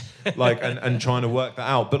else? Like, and trying to work that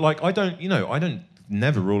out. But like, I don't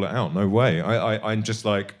never rule it out, no way. I'm just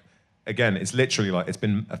like, again, it's literally like, it's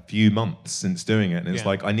been a few months since doing it, and it's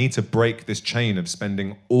like, I need to break this chain of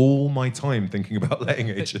spending all my time thinking about letting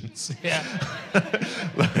agents.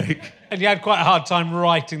 And you had quite a hard time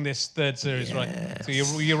writing this third series, right? So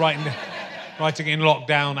you're writing in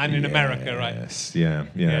lockdown and in America, right? Yes,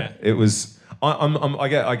 yeah. It was, I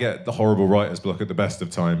get the horrible writer's block at the best of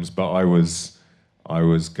times, but I was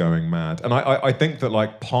going mad. And I think that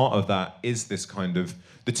like part of that is this kind of,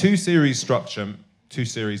 the 2 series structure, 2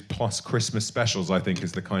 series plus Christmas specials, I think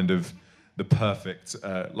is the kind of the perfect,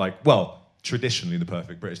 traditionally the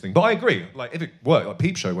perfect British thing. But I agree, like if it worked, like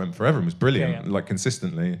Peep Show went forever and was brilliant, like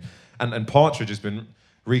consistently. And Partridge has been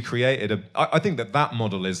recreated. I think that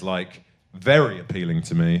model is like very appealing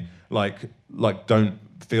to me. Like don't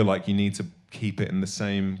feel like you need to keep it in the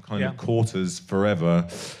same kind of quarters forever.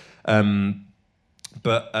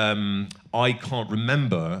 But I can't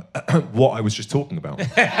remember what I was just talking about.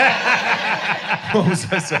 What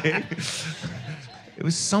was I saying? It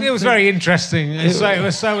was something. It was very interesting. It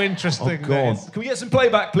was so interesting. Oh God! Can we get some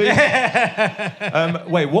playback, please?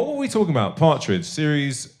 Wait, what were we talking about? Partridge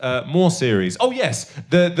series, more series. Oh yes,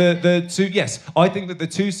 the 2. Yes, I think that the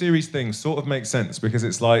 2 series thing sort of makes sense, because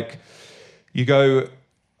it's like you go,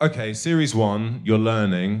 okay, series 1, you're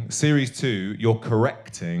learning. Series 2, you're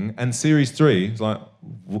correcting. And series 3, it's like,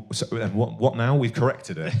 what now? We've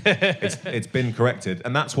corrected it. It's been corrected.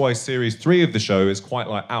 And that's why series 3 of the show is quite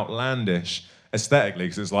like outlandish aesthetically,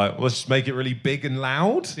 because it's like, let's just make it really big and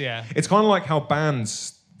loud. Yeah. It's kind of like how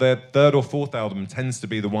bands, their 3rd or 4th album tends to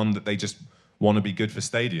be the one that they just want to be good for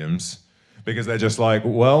stadiums, because they're just like,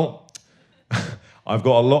 well, I've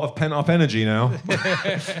got a lot of pent-up energy now.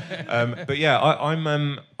 But yeah,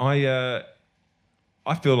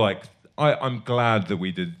 I feel like I'm glad that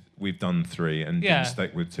we've done 3 and didn't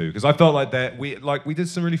stick with 2, because I felt like we did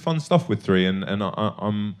some really fun stuff with 3, and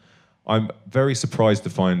I'm very surprised to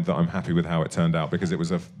find that I'm happy with how it turned out, because it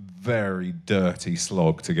was a very dirty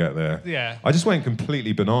slog to get there. Yeah. I just went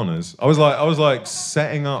completely bananas. I was like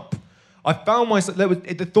setting up. I found myself.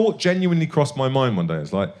 The thought genuinely crossed my mind one day.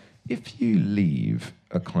 It's like, if you leave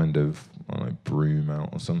a kind of, I don't know, broom out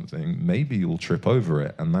or something, maybe you'll trip over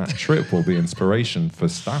it, and that trip will be inspiration for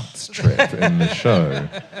Stath's trip in the show.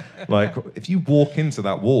 Like, if you walk into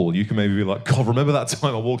that wall, you can maybe be like, God, remember that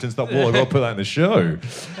time I walked into that wall? I've got to put that in the show.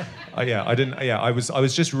 I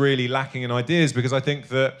was just really lacking in ideas, because I think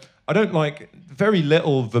that I don't like, very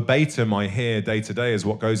little verbatim I hear day to day is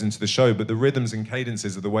what goes into the show, but the rhythms and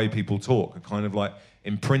cadences of the way people talk are kind of like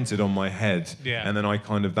imprinted on my head. Yeah. And then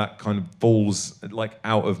that kind of falls like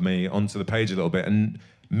out of me onto the page a little bit. And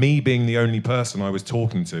me being the only person I was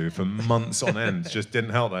talking to for months on end just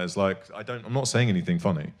didn't help that. It's like, I'm not saying anything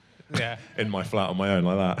funny. Yeah. In my flat on my own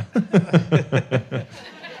like that.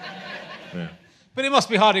 Yeah. But it must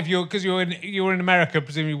be hard because you were in America,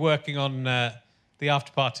 presumably working on the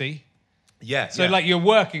after party. Yeah. So like you're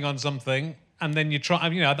working on something, and then you try.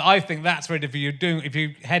 You know, I think that's very difficult. If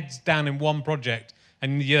you heads down in one project,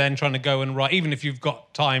 and you're then trying to go and write, even if you've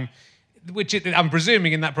got time. I'm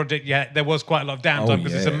presuming in that project, there was quite a lot of downtime,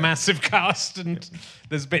 because it's a massive cast, and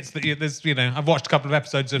there's bits that I've watched a couple of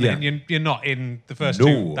episodes of it, and you're not in the first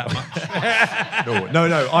 2 that much. No.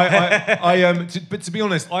 But to be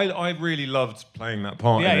honest, I really loved playing that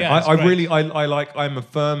part. I'm a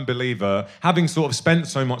firm believer, having sort of spent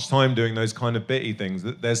so much time doing those kind of bitty things,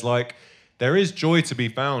 that there is joy to be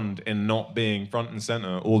found in not being front and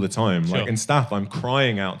center all the time. Sure. Like in Stath, I'm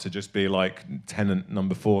crying out to just be like tenant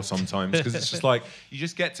number 4 sometimes, because it's just like, you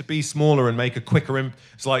just get to be smaller and make a quicker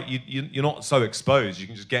it's like you're not so exposed. You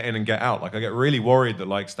can just get in and get out. Like I get really worried that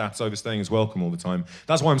like Stath's overstaying his welcome all the time.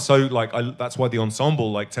 That's why I'm so like, that's why the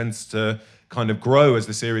ensemble like tends to kind of grow as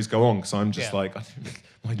the series go on, because I'm just like,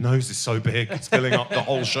 my nose is so big, it's filling up the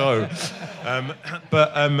whole show.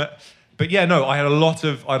 But yeah, no, I had a lot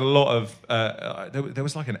of. There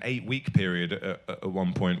was like an 8-week period at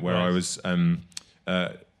one point where I was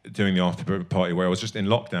doing the after party, where I was just in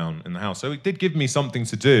lockdown in the house. So it did give me something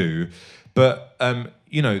to do, but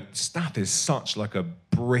Stath is such like a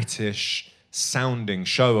British sounding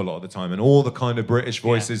show a lot of the time, and all the kind of British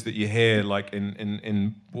voices that you hear like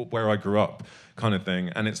in where I grew up, kind of thing.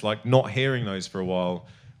 And it's like not hearing those for a while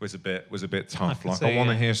was a bit tough. Like I want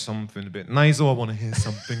to hear something a bit nasal. I want to hear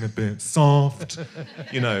something a bit soft,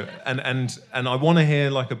 and I want to hear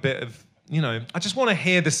like a bit of, I just want to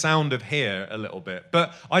hear the sound of here a little bit.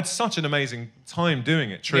 But I had such an amazing time doing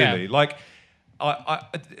it. Truly, like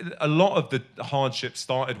a lot of the hardship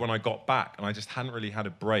started when I got back, and I just hadn't really had a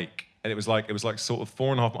break. And it was like sort of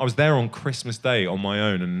 4.5. I was there on Christmas Day on my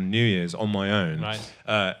own, and New Year's on my own,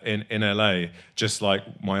 in LA. Just like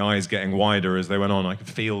my eyes getting wider as they went on. I could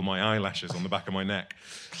feel my eyelashes on the back of my neck,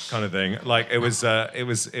 kind of thing. Like it was a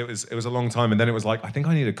long time, and then it was like, I think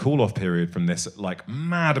I need a cool off period from this like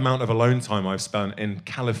mad amount of alone time I've spent in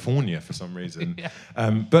California for some reason.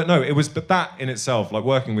 But that in itself, like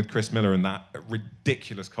working with Chris Miller and that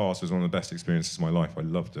ridiculous cast, was one of the best experiences of my life. I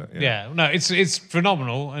loved it. No, it's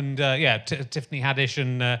phenomenal, and Tiffany Haddish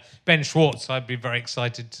and Ben Schwartz, I'd be very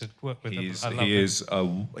excited to work with. He's got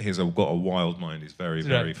a wild mind. He's very,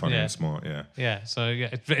 very funny and smart.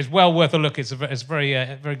 It's well worth a look. It's a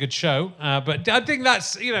very good show. But I think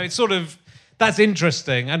that's it's sort of. That's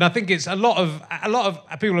interesting, and I think it's a lot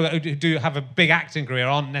of people who do have a big acting career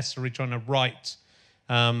aren't necessarily trying to write.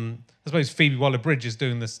 I suppose Phoebe Waller-Bridge is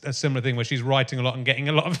doing a similar thing where she's writing a lot and getting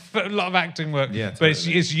a lot of acting work. Yeah, totally. But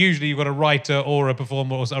it's usually you've got a writer or a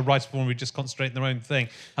performer or a writer performer who just concentrate on their own thing.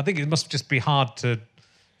 I think it must just be hard to,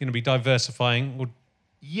 be diversifying.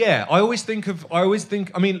 Yeah, I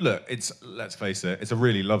mean, look, let's face it, it's a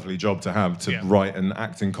really lovely job to have to write and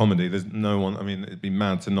act in comedy. There's no one, I mean, it'd be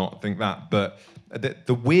mad to not think that. But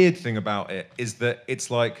the weird thing about it is that it's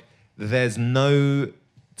like there's no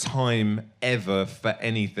time ever for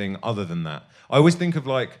anything other than that. I always think of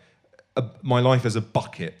like my life as a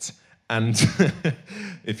bucket, and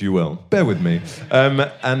if you will, bear with me.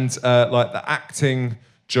 Like the acting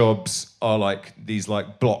jobs are like these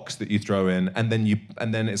like blocks that you throw in, and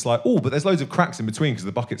then it's like, oh, but there's loads of cracks in between because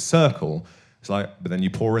the bucket's circle. It's like, but then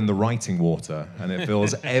you pour in the writing water and it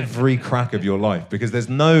fills every crack of your life because there's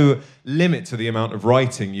no limit to the amount of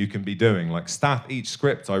writing you can be doing. Like Stath, each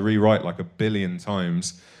script I rewrite like 1 billion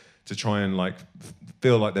times to try and like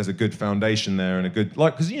feel like there's a good foundation there and a good,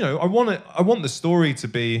 like, because, you know, I want the story to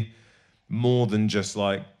be more than just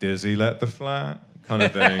like, does he let the flat kind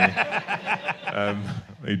of thing.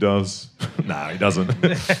 He does. No, he doesn't.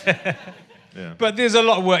 Yeah. But there's a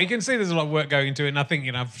lot of work. You can see there's a lot of work going into it. And I think,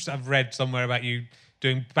 you know, I've read somewhere about you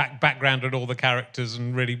doing background on all the characters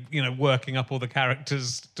and really, you know, working up all the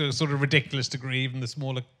characters to a sort of ridiculous degree, even the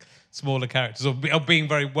smaller characters, or being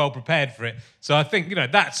very well prepared for it. So I think, you know,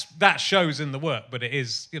 that shows in the work. But it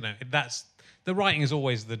is, you know, the writing is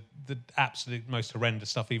always the absolute most horrendous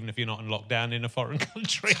stuff, even if you're not in lockdown in a foreign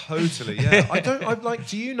country. Totally, yeah.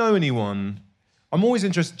 Do you know anyone? I'm always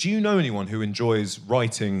interested. Do you know anyone who enjoys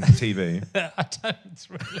writing TV? I don't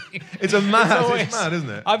really. It's mad, isn't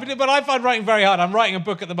it? But I find writing very hard. I'm writing a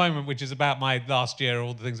book at the moment, which is about my last year,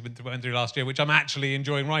 all the things I've been through last year, which I'm actually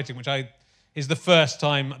enjoying writing, which is the first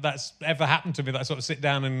time that's ever happened to me that I sort of sit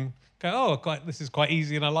down and go, this is quite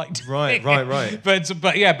easy and I like it. Right.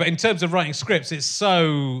 But in terms of writing scripts, it's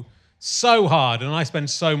so hard, and I spend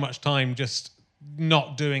so much time just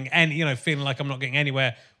not doing any, you know, feeling like I'm not getting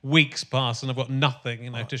anywhere. Weeks pass and I've got nothing, you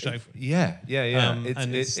know, to show. Yeah.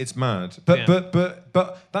 It's mad.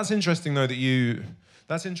 But that's interesting though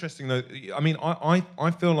That's interesting though. I mean, I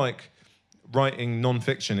feel like writing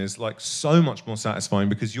non-fiction is like so much more satisfying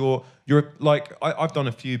because you're like I've done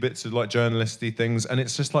a few bits of like journalisty things and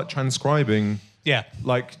it's just like transcribing. Yeah.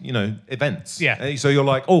 Like, you know, events. Yeah. So you're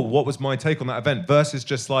like, oh, what was my take on that event? Versus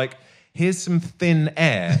just like, here's some thin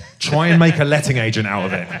air. Try and make a letting agent out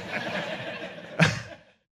of it.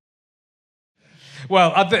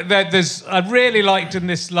 Well, I really liked in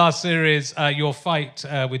this last series your fight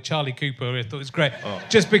with Charlie Cooper. I thought it was great. Oh.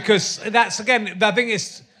 Just because that's, again, I think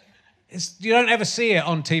it's you don't ever see it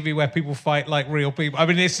on TV where people fight like real people. I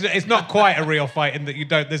mean, it's not quite a real fight in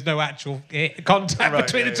that there's no actual contact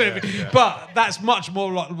between the two of you. Yeah. But that's much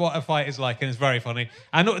more like what a fight is like, and it's very funny.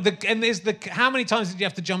 And how many times did you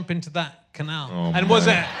have to jump into that canal? Oh, and was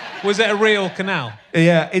it a real canal?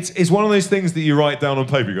 Yeah, it's one of those things that you write down on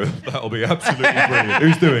paper. You go, that'll be absolutely brilliant.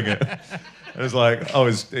 Who's doing it? And it's like,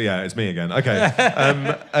 it's me again. Okay.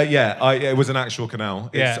 It was an actual canal.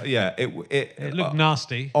 It looked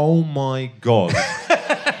nasty. Oh my God.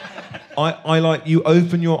 I like, you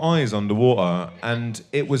open your eyes underwater and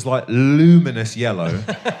it was like luminous yellow.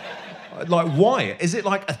 Like, why? Is it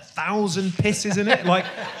like 1,000 pisses in it? Like,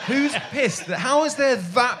 who's pissed? How is there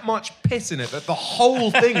that much piss in it that the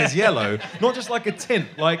whole thing is yellow? Not just like a tint,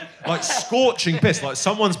 like scorching piss. Like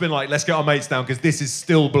someone's been like, let's get our mates down because this is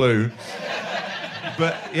still blue.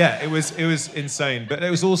 But yeah, it was insane. But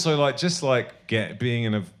it was also like just like being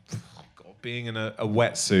in a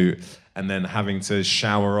wetsuit and then having to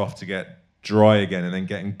shower off to get dry again and then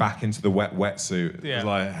getting back into the wetsuit. Yeah. It was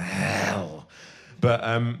like hell.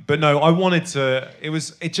 But no, I wanted to.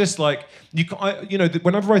 It just like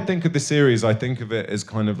whenever I think of the series, I think of it as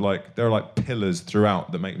kind of like there are like pillars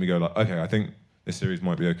throughout that make me go like, okay, I think this series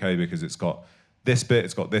might be okay because it's got this bit,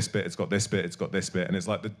 it's got this bit, it's got this bit, it's got this bit, and it's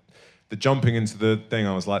like the jumping into the thing.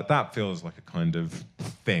 I was like, that feels like a kind of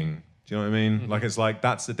thing. Do you know what I mean? Mm-hmm. Like it's like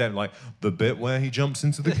that's the the bit where he jumps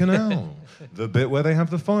into the canal, the bit where they have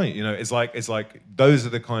the fight. You know, it's like those are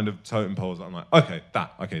the kind of totem poles that I'm like,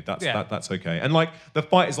 that's okay. And like the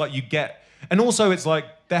fight is like you get, and also it's like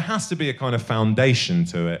there has to be a kind of foundation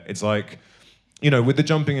to it. It's like, you know, with the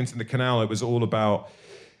jumping into the canal, it was all about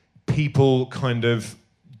people kind of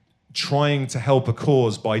trying to help a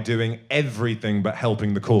cause by doing everything but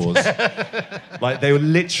helping the cause. Like they would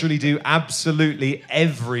literally do absolutely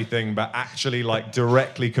everything but actually like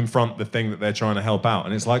directly confront the thing that they're trying to help out.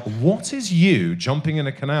 And it's like, what is you jumping in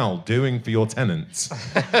a canal doing for your tenants?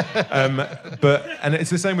 And it's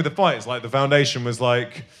the same with the fight. It's like the foundation was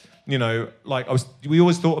like, you know, like we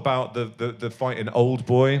always thought about the fight in Old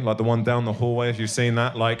Boy, like the one down the hallway, if you've seen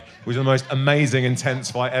that, like, which is the most amazing,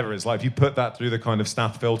 intense fight ever. It's like, if you put that through the kind of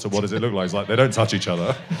Stath filter, what does it look like? It's like, they don't touch each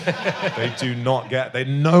other. They do not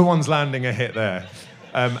no one's landing a hit there.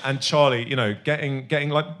 And Charlie, you know, getting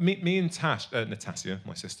like, me and Natasha,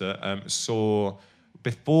 my sister, saw,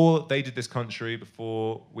 before they did this country,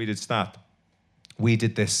 before we did Stath, we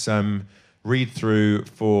did this read-through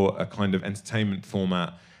for a kind of entertainment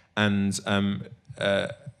format. and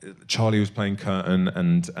Charlie was playing Curtin,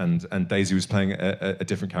 and Daisy was playing a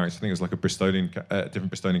different character. I think it was like a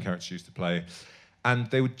different Bristolian character she used to play,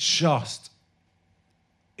 and they were just.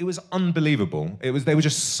 It was unbelievable. They were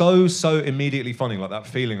just so immediately funny, like that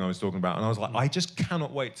feeling I was talking about. And I was like, I just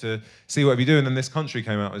cannot wait to see whatever you do. And then This Country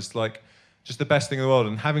came out. It was like just the best thing in the world.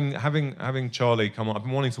 And having Charlie come on, I've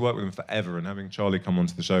been wanting to work with him forever. And having Charlie come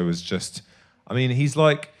onto the show was just, I mean, he's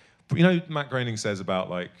like, you know, Matt Groening says about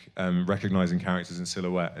like recognizing characters in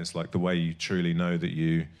silhouette. It's like the way you truly know that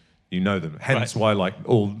you know them. Hence why like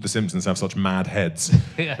all the Simpsons have such mad heads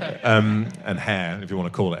and hair, if you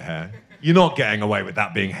want to call it hair. You're not getting away with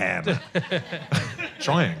that being hair.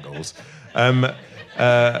 Triangles. You know,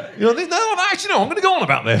 no, actually, no. I'm going to go on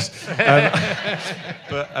about this.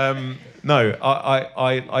 No,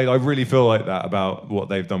 I really feel like that about what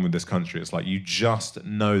they've done with This Country. It's like you just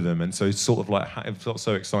know them, and so it's sort of like it felt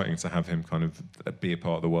so exciting to have him kind of be a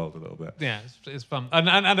part of the world a little bit. Yeah, it's fun.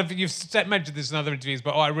 And you've mentioned this in other interviews,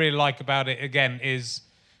 but what I really like about it again is,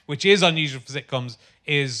 which is unusual for sitcoms,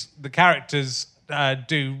 is the characters.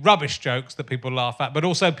 Do rubbish jokes that people laugh at, but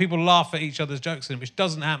also people laugh at each other's jokes in it, which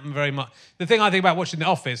doesn't happen very much. The thing I think about watching The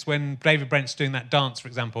Office, when David Brent's doing that dance, for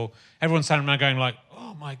example, everyone's standing around going like,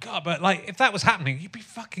 oh my God, but like if that was happening, you'd be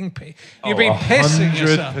fucking you'd be pissing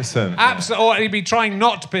yourself. 100%. Absolutely, or you'd be trying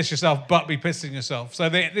not to piss yourself, but be pissing yourself. So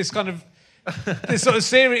this kind of this sort of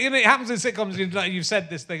series, you know, it happens in sitcoms. You've said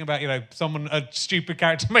this thing about, you know, a stupid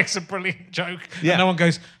character makes a brilliant joke, and no one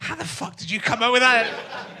goes, "How the fuck did you come up with that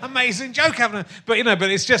amazing joke?" But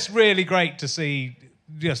it's just really great to see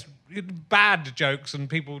just bad jokes and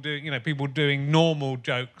people doing normal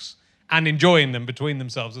jokes and enjoying them between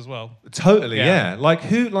themselves as well. Totally, yeah. Like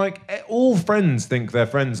all friends think their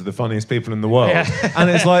friends are the funniest people in the world, and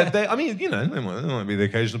it's like they might be the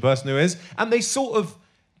occasional person who is, and they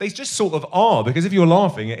just sort of are, because if you're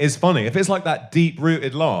laughing, it is funny. If it's like that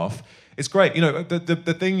deep-rooted laugh, it's great. You know,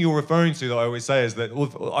 the thing you're referring to that I always say is that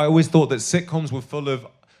I always thought that sitcoms were full of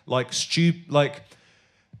like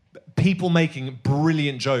people making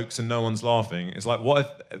brilliant jokes and no one's laughing. It's like,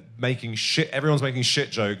 what if everyone's making shit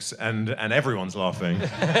jokes and everyone's laughing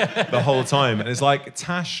the whole time? And it's like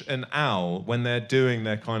Tash and Al, when they're doing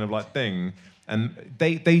their kind of like thing, and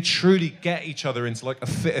they truly get each other into like a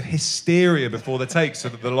fit of hysteria before the take so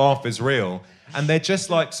that the laugh is real. And they're just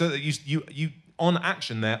like, so that you on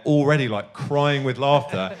action, they're already like crying with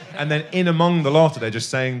laughter. And then in among the laughter, they're just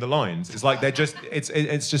saying the lines. It's like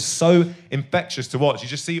it's just so infectious to watch. You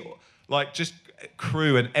just see like just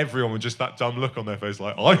crew and everyone with just that dumb look on their face,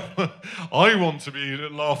 like, I want to be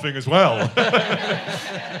laughing as well.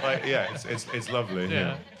 Like, yeah, it's lovely.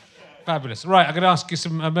 Yeah. Fabulous. Right, I'm going to ask you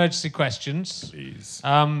some emergency questions. Please.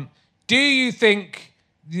 Do you think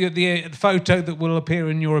the photo that will appear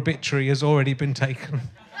in your obituary has already been taken?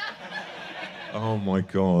 Oh my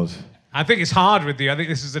God. I think it's hard with you. I think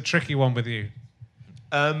this is a tricky one with you.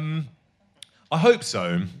 I hope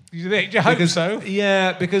so. You hope so?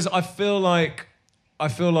 Yeah, because I feel like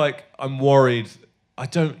I'm worried. I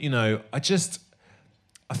feel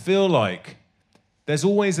like there's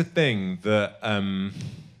always a thing that.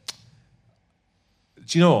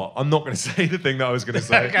 Do you know what? I'm not going to say the thing that I was going to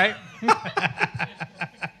say. Okay.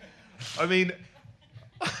 I mean,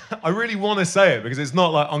 I really want to say it because it's not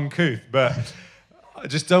like uncouth, but I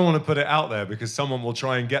just don't want to put it out there because someone will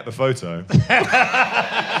try and get the photo.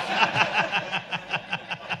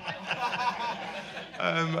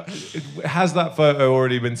 Has that photo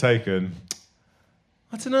already been taken?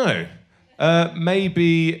 I don't know.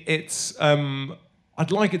 Maybe it's...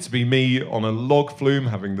 I'd like it to be me on a log flume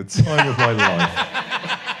having the time of my life.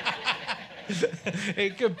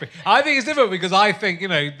 It could be. I think it's different because I think,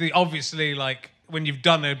 obviously, like, when you've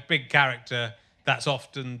done a big character, that's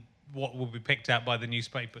often what will be picked out by the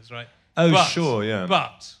newspapers, right? Sure, yeah.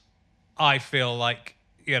 But I feel like,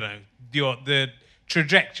 the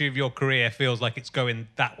trajectory of your career feels like it's going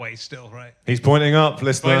that way still, right? He's pointing up,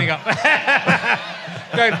 listener. Pointing up.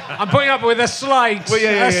 I'm pointing up with a slight,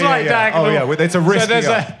 diagonal. Oh, yeah, it's a risky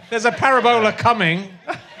there's a parabola coming.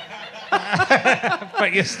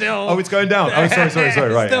 But you're still... Oh, it's going down. Oh,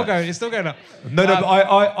 sorry. Right. It's still going up. No, but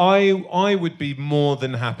I would be more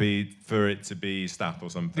than happy for it to be Stath or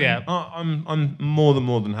something. Yeah. I'm more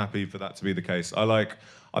than happy for that to be the case. I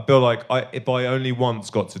feel like if I only once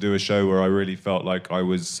got to do a show where I really felt like I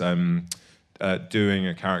was doing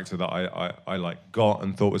a character that I like got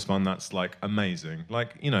and thought was fun, that's like amazing.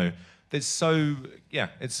 Like, it's so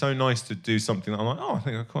nice to do something that I'm like, I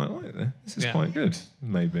think I quite like this. This is quite good,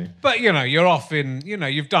 maybe. But you're off in,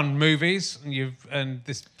 you've done movies and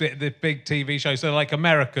the big TV show. So like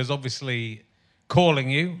America's obviously calling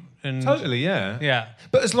you. And Totally, yeah. Yeah.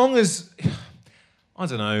 But as long as, I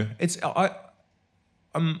don't know,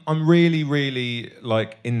 I'm really, really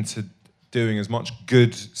like into doing as much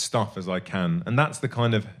good stuff as I can, and that's the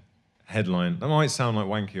kind of headline. That might sound like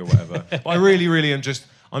wanky or whatever, but I really, really am just.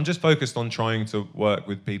 I'm just focused on trying to work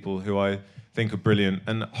with people who I think are brilliant,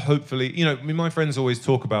 and hopefully, you know, I mean, my friends always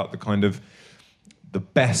talk about the kind of the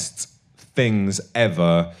best things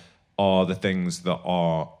ever are the things that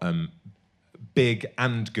are big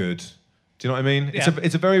and good. Do you know what I mean? Yeah.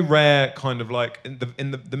 It's a very rare kind of like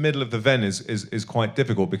in the middle of the Venn is quite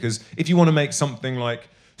difficult, because if you want to make something like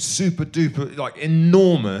super duper like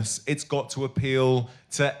enormous, it's got to appeal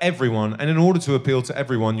to everyone, and in order to appeal to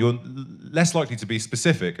everyone, you're less likely to be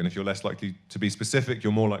specific, and if you're less likely to be specific,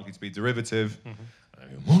 you're more likely to be derivative.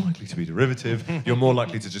 You're more likely to be derivative. You're more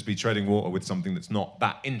likely to just be treading water with something that's not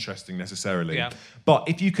that interesting necessarily. Yeah. But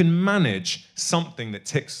if you can manage something that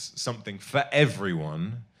ticks something for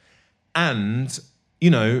everyone, and, you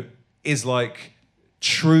know, is like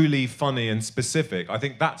truly funny and specific, I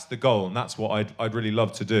think that's the goal, and that's what I'd really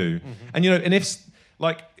love to do. And, you know, and if,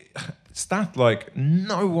 like, Stath, like,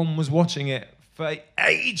 no one was watching it for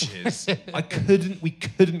ages. We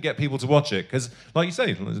couldn't get people to watch it, because, like you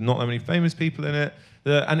say, there's not that many famous people in it.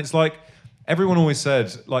 And it's like, everyone always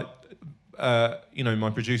said, like, you know, my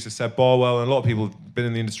producer Seb Barwell, and a lot of people have been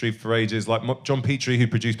in the industry for ages, like John Petrie, who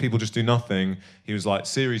produced People Just Do Nothing, he was like,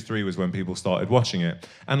 Series 3 was when people started watching it.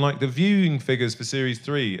 And like the viewing figures for Series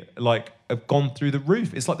 3, like, have gone through the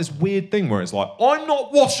roof. It's like this weird thing where it's like, I'm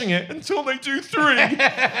not watching it until they do 3.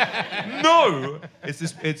 No!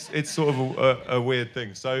 It's sort of a weird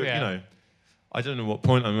thing. So, you know, I don't know what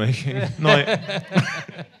point I'm making.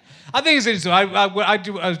 I think it's interesting. I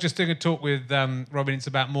was just doing a talk with Robin. It's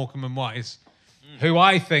about Morecambe and Wise, who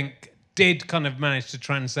I think did kind of manage to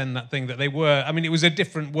transcend that thing that they were. I mean, it was a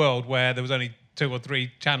different world where there was only 2 or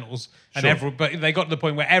 3 channels, and but they got to the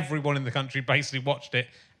point where everyone in the country basically watched it,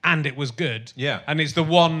 and it was good. Yeah. And it's the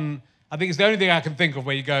one. I think it's the only thing I can think of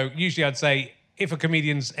where you go. Usually, I'd say if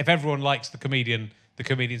everyone likes the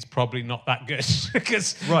comedian's probably not that good.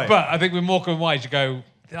 Right. But I think with Morecambe and Wise, you go.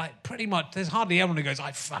 Like pretty much, there's hardly anyone who goes,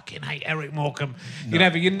 I fucking hate Eric Morecambe. You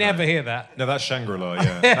never hear that. No, that's Shangri-La,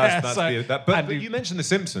 yeah. But Andy, you mentioned The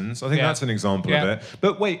Simpsons. I think Yeah. that's an example Yeah. of it.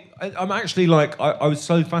 But wait, I'm actually like, I was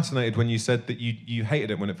so fascinated when you said that you hated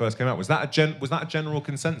it when it first came out. Was that a general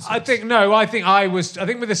consensus? I think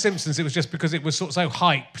with The Simpsons, it was just because it was so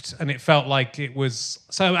hyped and it felt like it was.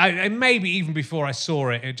 So maybe even before I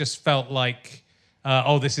saw it, it just felt like.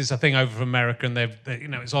 This is a thing over from America, and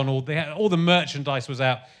it's on all the merchandise was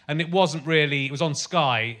out, and it wasn't really. It was on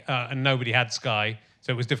Sky, and nobody had Sky,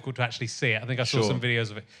 so it was difficult to actually see it. I think I saw some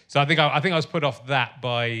videos of it, so I think I was put off that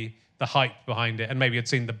by the hype behind it, and maybe I'd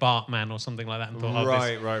seen the Bartman or something like that, and thought,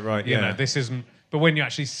 right, you know, this isn't. But when you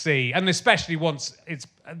actually see, and especially once it's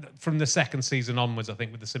from the second season onwards, I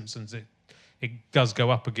think with The Simpsons, it does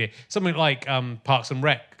go up a gear. Something like Parks and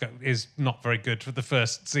Rec is not very good for the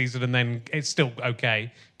first season, and then it's still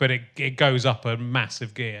okay, but it goes up a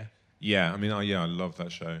massive gear. Yeah, I mean, I love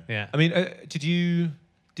that show. Yeah. I mean, did you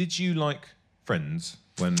like Friends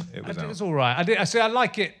when it was out? It was all right. I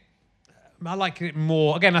like it. I like it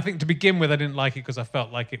more. Again, I think to begin with, I didn't like it because I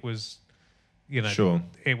felt like it was, you know,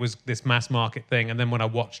 it was this mass market thing, and then when I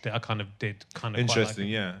watched it, I kind of interesting. Quite like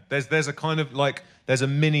yeah, there's a kind of like there's a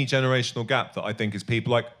mini generational gap that I think is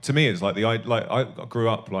people like, to me it's like I grew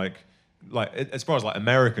up like as far as like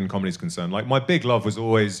American comedy is concerned, like my big love was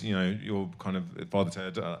always, you know, your kind of Father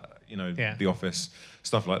Ted, you know, The Office,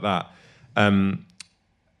 stuff like that.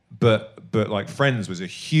 But like Friends was a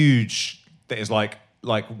huge. It's like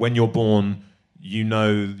when you're born, you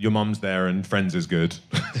know your mum's there and Friends is good.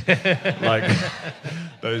 Like,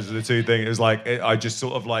 those are the two things. It was like, I just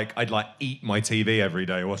sort of like, I'd like eat my TV every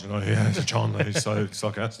day watching, oh yeah, it's Chandler, he's so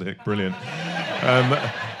sarcastic, brilliant.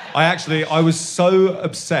 I was so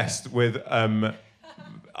obsessed with,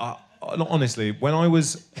 honestly, when I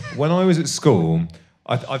was at school,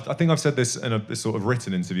 I think I've said this in a sort of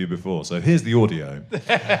written interview before, so here's the audio.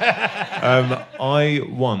 I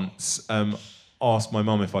once asked my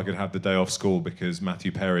mum if I could have the day off school because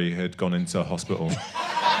Matthew Perry had gone into hospital.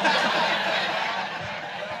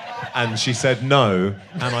 And she said no,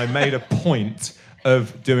 and I made a point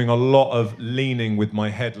of doing a lot of leaning with my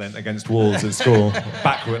head leant against walls at school,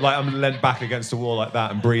 backward, like I'm leant back against a wall like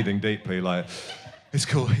that and breathing deeply, like, it's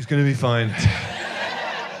cool, he's gonna be fine.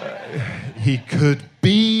 He could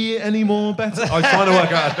be any more better.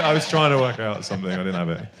 I was trying to work out something, I didn't have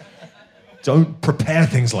it. Don't prepare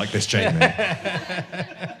things like this, Jamie.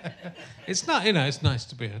 It's not, you know, it's nice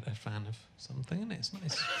to be a fan of something, isn't it? It's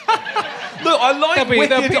nice. Look, I like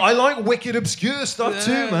there'll be- I like wicked obscure stuff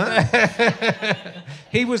too, man.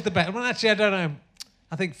 He was the best. Well, actually, I don't know.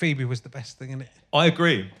 I think Phoebe was the best thing in it. I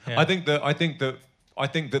agree. Yeah. I think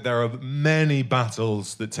that there are many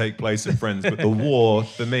battles that take place in Friends, but the war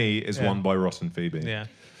for me is won by Ross and Phoebe. Yeah.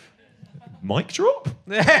 Mic drop?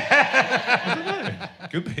 I don't know.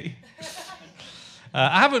 Could be.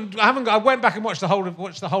 I went back and watched the whole of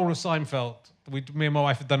Seinfeld. Me and my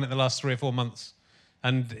wife have done it the last 3 or 4 months,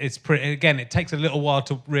 and it's pretty. Again, it takes a little while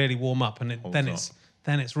to really warm up, and then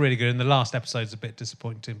it's really good. And the last episode's a bit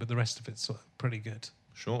disappointing, but the rest of it's sort of pretty good.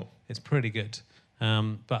 Sure. It's pretty good.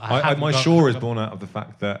 But my Shaw is born out of the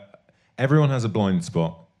fact that everyone has a blind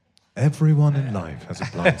spot. Everyone in life has a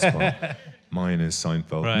blind spot. Mine is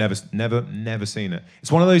Seinfeld. Right. Never seen it.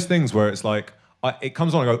 It's one of those things where it's like, it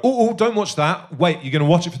comes on and I go, oh, don't watch that. Wait, you're going to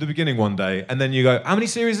watch it from the beginning one day. And then you go, how many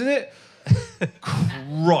series is it?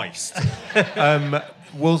 Christ.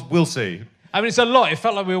 We'll see. I mean, it's a lot. It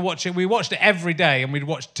felt like we watched it every day, and we'd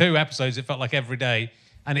watched 2 episodes. It felt like every day,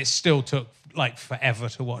 and it still took like forever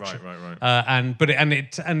to watch it. Right.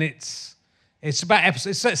 It's about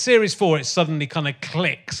episode series 4. It suddenly kind of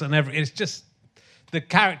clicks, and it's just the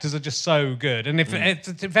characters are just so good. And if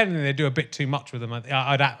anything they do a bit too much with them,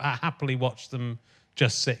 I'd happily watch them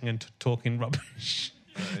just sitting and talking rubbish.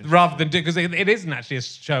 Rather than because it isn't actually a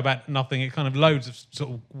show about nothing. It kind of loads of sort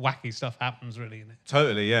of wacky stuff happens really in it.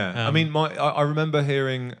 Totally, yeah. I mean, I remember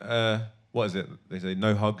hearing what is it? They say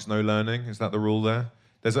no hugs, no learning. Is that the rule there?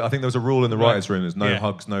 I think there was a rule in the writers' room. There's no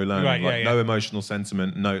hugs, no learning. No emotional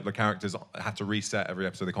sentiment. No, the characters have to reset every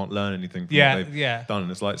episode. They can't learn anything from what they've done.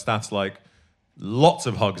 And it's like Stath's like lots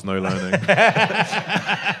of hugs, no learning.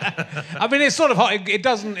 I mean, it's sort of hot. It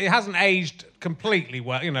hasn't aged completely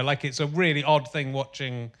well. You know, like it's a really odd thing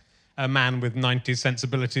watching a man with 90s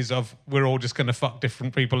sensibilities of we're all just going to fuck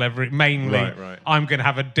different people mainly. Right. I'm going to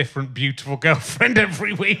have a different beautiful girlfriend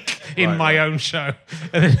every week in my own show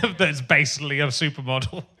that's basically a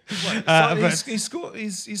supermodel.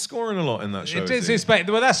 He's scoring a lot in that show.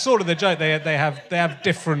 Well, that's sort of the joke. They have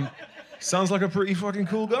different. Sounds like a pretty fucking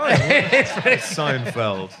cool guy.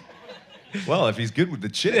 Seinfeld. Well, if he's good with the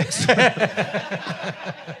chicks.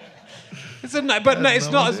 It's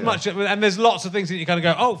not as much. And there's lots of things that you kind of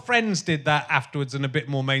go, oh, Friends did that afterwards and a bit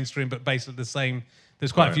more mainstream, but basically the same.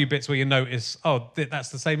 There's quite a few bits where you notice, oh, that's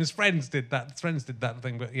the same as Friends did that. Friends did that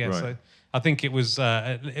thing, but yeah. So I think it was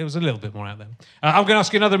a little bit more out there. I'm going to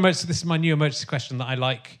ask you another emergency. This is my new emergency question that I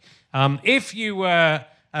like. If you were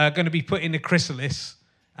going to be put in a chrysalis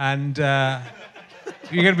and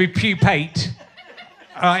you're going to be pupate,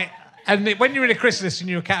 all right? And when you're in a chrysalis and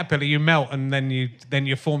you're a caterpillar, you melt and then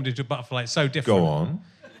you're formed into a butterfly. It's so different. Go on.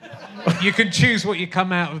 You can choose what you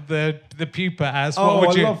come out of the pupa as. I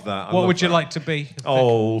love that. What would you like to be?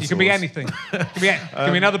 Oh, you can be anything. It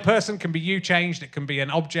can be another person. Can be you changed. It can be an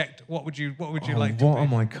object. What would you like to be? What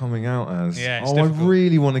am I coming out as? Yeah, it's difficult. I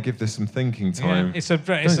really want to give this some thinking time. Yeah,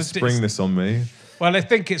 Don't spring this on me. Well, I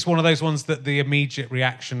think it's one of those ones that the immediate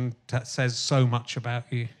reaction says so much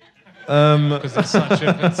about you. Because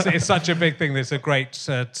it's such a big thing. There's a great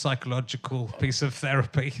psychological piece of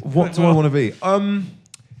therapy. What do I want to be?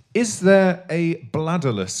 Is there a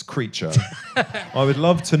bladderless creature? I would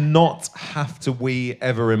love to not have to wee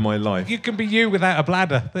ever in my life. You can be you without a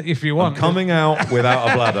bladder if you want. I'm coming out without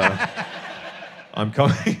a bladder. I'm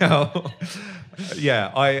coming out.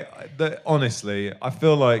 Yeah, honestly, I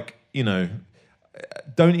feel like,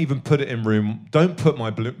 don't even put it in room. Don't put my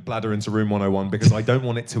bladder into room 101 because I don't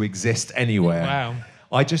want it to exist anywhere. Wow.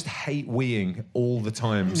 I just hate weeing all the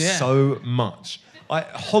time so much.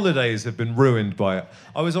 Holidays have been ruined by it.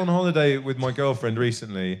 I was on holiday with my girlfriend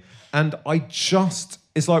recently, and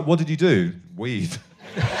it's like, what did you do? Weed.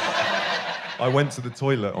 I went to the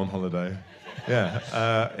toilet on holiday.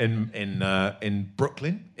 Yeah, in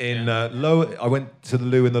Brooklyn. I went to the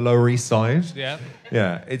loo in the Lower East Side. Yeah.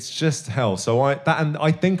 Yeah, it's just hell. So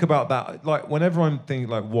I think about that. Like whenever I'm thinking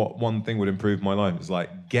like what one thing would improve my life, it's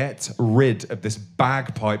like get rid of this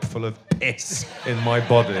bagpipe full of piss in my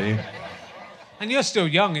body. And you're still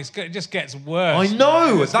young. It just gets worse. I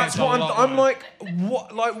know. That's what I'm like.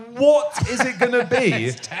 What? Like, what is it gonna be?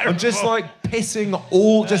 It's terrible. I'm just like pissing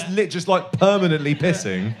just like permanently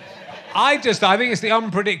pissing. I think it's the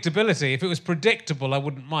unpredictability. If it was predictable, I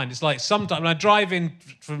wouldn't mind. It's like sometimes when I drive in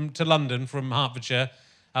to London from Hertfordshire,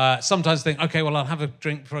 sometimes I think, okay, well, I'll have a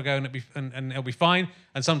drink before I go and it'll be fine.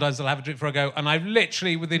 And sometimes I'll have a drink before I go. And I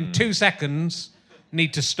literally, within 2 seconds,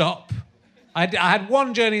 need to stop. I had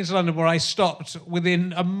one journey into London where I stopped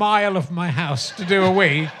within a mile of my house to do a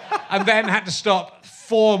wee and then had to stop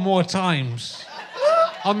 4 more times.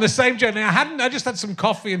 on the same journey. I just had some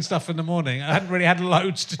coffee and stuff in the morning. I hadn't really had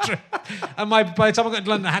loads to drink. And by the time I got to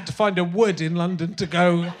London, I had to find a wood in London to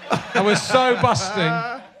go. I was so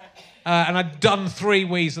busting. And I'd done 3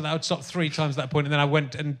 wees, and I would stop 3 times at that point, and then I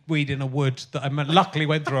went and weed in a wood that I luckily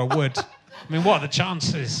went through a wood. I mean, what are the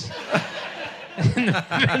chances? in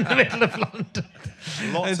the middle of London.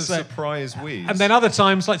 Lots of surprise wees. And then other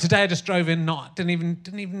times, like today, I just drove in, didn't even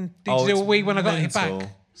need to do a wee when I got hit back.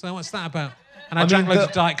 So what's that about? And I drank loads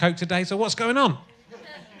of Diet Coke today, so what's going on?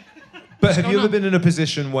 But have you ever been in a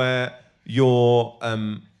position where you're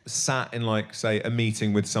sat in, like, say, a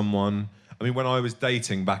meeting with someone? I mean, when I was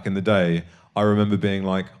dating back in the day, I remember being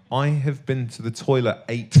like, I have been to the toilet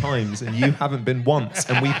 8 times and you haven't been once,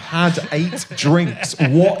 and we've had 8 drinks.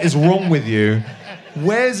 What is wrong with you?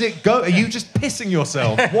 Where's it go? Are you just pissing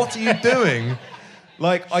yourself? What are you doing?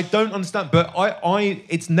 Like, I don't understand. But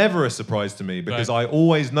it's never a surprise to me, because I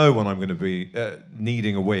always know when I'm going to be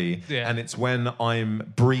needing a wee, and it's when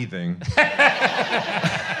I'm breathing.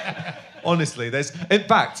 Honestly, in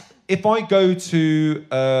fact, if I go to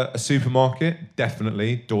a supermarket,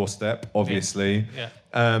 definitely doorstep, obviously. Yeah.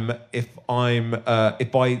 If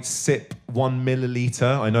I sip 1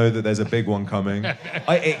 milliliter, I know that there's a big one coming. It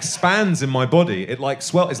expands in my body. It like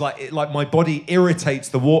swells. It's like my body irritates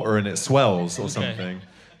the water and it swells or something.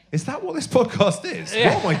 Is that what this podcast is?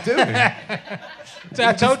 Yeah. What am I doing? So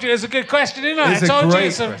I told you it's a good question, didn't I? I told you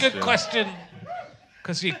it's a good question.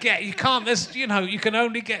 Because you can't. There's, you can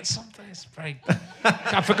only get something. It's very.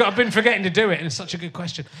 I've been forgetting to do it, and it's such a good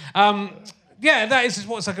question. Yeah, that is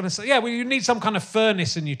what I was going to say. Yeah, well, you need some kind of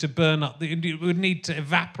furnace in you to burn up. You would need to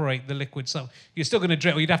evaporate the liquid. So you're still going to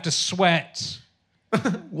drip. Or you'd have to sweat.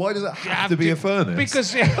 Why does it have to be a furnace?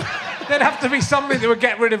 Because there'd have to be something that would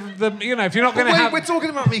get rid of the. If you're not going to have. We're talking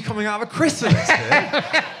about me coming out of a chrysalis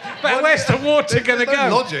here. But where's the water going to go?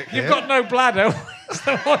 There's no logic here. You've got no bladder. Where's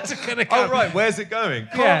the water going to go? Oh, right. Where's it going?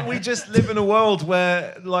 Can't we just live in a world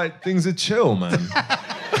where, like, things are chill, man?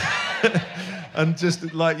 And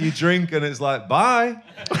just, like, you drink and it's like, bye.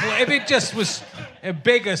 Well, if it just was a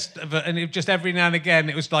biggest of it, and if just every now and again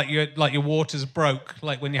it was like your water's broke,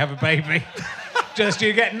 like when you have a baby. Just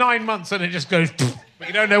you get 9 months and it just goes, but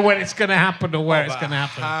you don't know when it's going to happen or where it's going to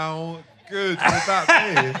happen. How good would that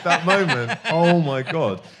be, that moment? Oh, my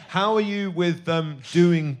God. How are you with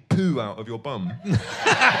doing poo out of your bum?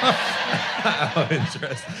 Out of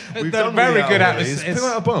interest. They're very good at this. Poo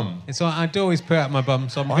out of bum. It's like I do always poo out my bum,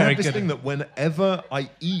 so I'm very good. I have this thing that whenever I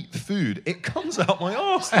eat food, it comes out my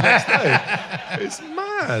arse the next day. It's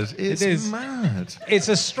mad. It is mad. It's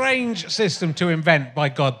a strange system to invent by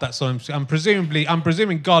God. That's what I'm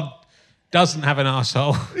presuming God doesn't have an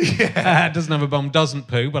arsehole. Yeah. Doesn't have a bum. Doesn't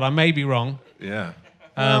poo. But I may be wrong. Yeah.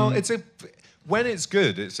 Well, when it's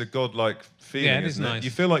good, it's a godlike feeling. Yeah, it is nice.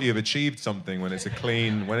 You feel like you've achieved something when it's a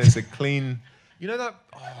clean. You know that.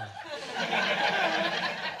 Oh.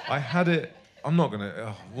 I had it. I'm not gonna.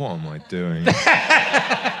 Oh, what am I doing?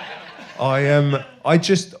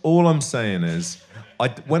 All I'm saying is,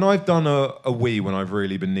 when I've done a wee, when I've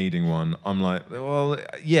really been needing one, I'm like, well,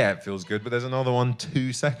 yeah, it feels good, but there's another one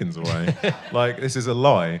 2 seconds away. Like, this is a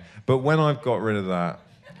lie. But when I've got rid of that,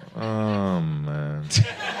 oh man.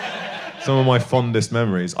 Some of my fondest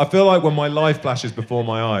memories. I feel like when my life flashes before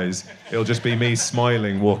my eyes, it'll just be me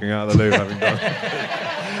smiling, walking out of the loo, having done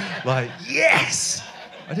it. Like, yes!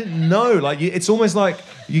 I didn't know. Like, it's almost like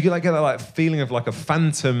you get that like feeling of like a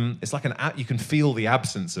phantom. It's like you can feel the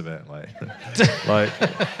absence of it. Like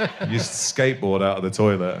you skateboard out of the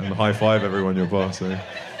toilet and high five everyone you're passing.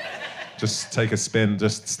 Just take a spin.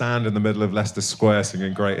 Just stand in the middle of Leicester Square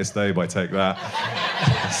singing "Greatest Day" by Take That,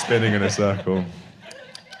 spinning in a circle.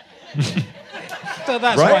 So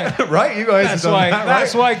that's right? why, right? You guys have done that, right?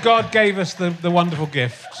 That's why God gave us the wonderful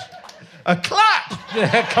gift. A clap!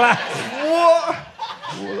 Yeah, a clap. What?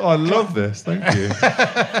 Oh, I love this. Thank you.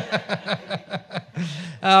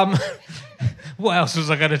 What else was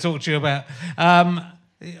I going to talk to you about? Well,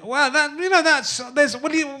 I've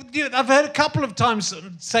heard a couple of times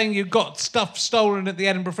saying you got stuff stolen at the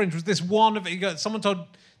Edinburgh Fringe. Was this one of it?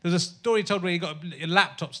 There's a story told where you got your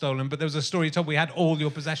laptop stolen, but there was a story told where you had all your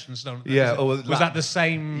possessions stolen. Yeah. Was that the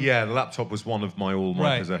same? Yeah, the laptop was one of my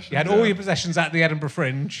possessions. You had all your possessions at the Edinburgh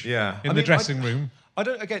Fringe. Yeah. In the dressing room. I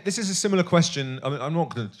don't. Again, this is a similar question. I mean, I'm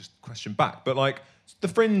not going to just question back, but like, the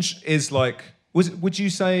Fringe is like. Would you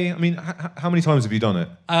say? I mean, how many times have you done it?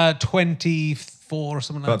 24 or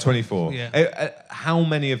something like that. About 24. Yeah. How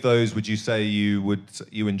many of those would you say you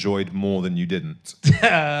enjoyed more than you didn't?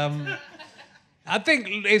 I think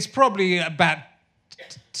it's probably about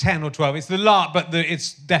 10 or 12. It's the last, but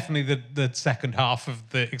it's definitely the second half of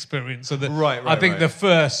the experience. So I think the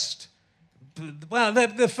first well,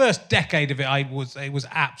 the first decade of it, it was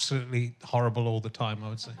absolutely horrible all the time, I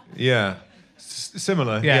would say. Yeah,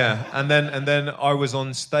 similar. Yeah. And then I was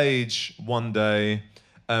on stage one day.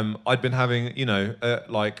 I'd been having,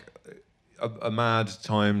 like a mad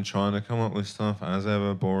time trying to come up with stuff, as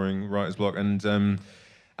ever, boring writer's block. And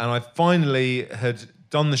I finally had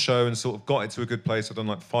done the show and sort of got it to a good place. I'd done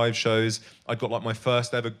like 5 shows. I'd got like my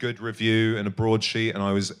first ever good review and a broadsheet, and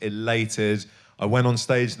I was elated. I went on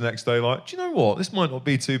stage the next day like, do you know what? This might not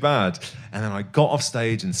be too bad. And then I got off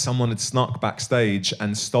stage and someone had snuck backstage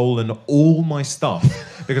and stolen all my stuff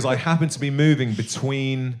because I happened to be moving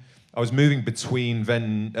between like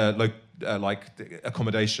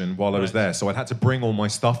accommodation while I was there. So I'd had to bring all my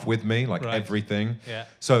stuff with me, like everything. Yeah.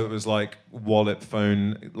 So it was like wallet,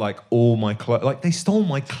 phone, like all my clothes. Like they stole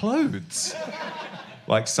my clothes.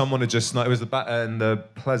 Like someone had just, it was the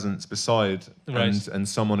Pleasance beside, and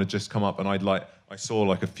someone had just come up, and I saw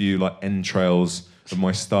like a few like entrails of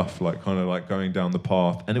my stuff, like kind of like going down the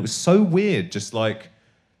path, and it was so weird, just like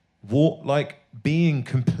being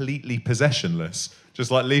completely possessionless,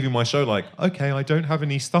 just like leaving my show, like okay, I don't have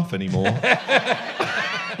any stuff anymore.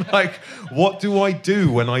 Like, what do I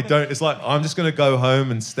do when I don't? It's like I'm just gonna go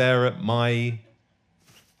home and stare at my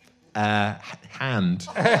hand.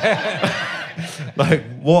 Like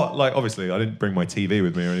what? Like obviously, I didn't bring my TV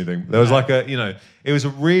with me or anything. There was like it was a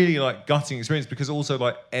really like gutting experience because also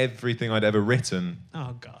like everything I'd ever written,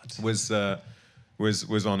 oh god, was on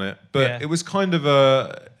it. But it was kind of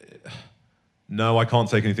a no. I can't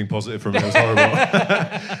take anything positive from it. It was horrible.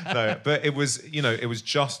 No, but it was it was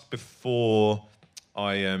just before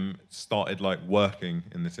I started like working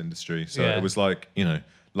in this industry, so it was like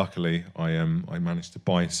luckily, I managed to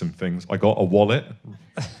buy some things. I got a wallet,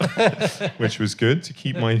 which was good to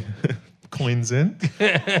keep my coins in.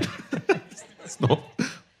 That's not.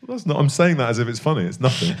 I'm saying that as if it's funny. It's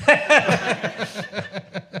nothing.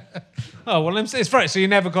 Oh well, it's right. So you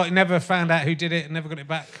never found out who did it, and never got it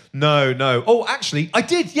back. No. Oh, actually, I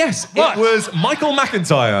did. Yes, what? It was Michael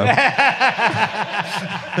McIntyre.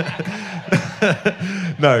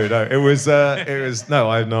 No, it was no.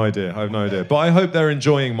 I have no idea. But I hope they're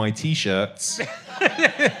enjoying my T-shirts.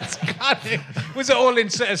 Was it all in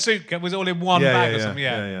a suit? Was it all in one bag or something?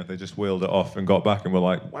 Yeah. They just wheeled it off and got back and were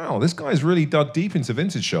like, "Wow, this guy's really dug deep into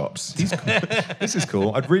vintage shops. This is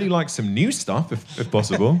cool. I'd really like some new stuff if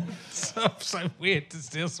possible." So weird to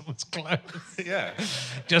steal someone's clothes. Yeah.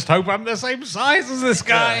 Just hope I'm the same size as this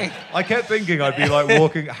guy. Yeah. I kept thinking I'd be like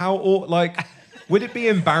walking. Would it be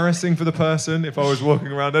embarrassing for the person if I was walking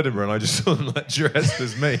around Edinburgh and I just saw them like dressed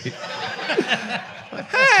as me?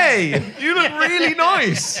 Hey, you look really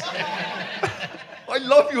nice. I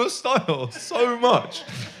love your style so much.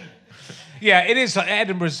 Yeah, it is.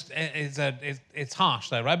 Edinburgh's it's harsh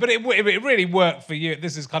though, right? But it really worked for you.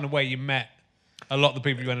 This is kind of where you met a lot of the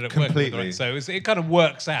people you ended up working with, right? So it kind of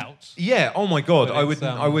works out. Yeah. Oh my God,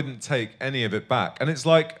 I wouldn't take any of it back. And it's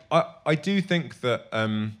like I do think that.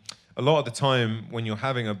 A lot of the time when you're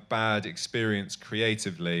having a bad experience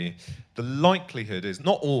creatively, the likelihood is,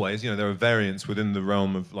 not always, there are variants within the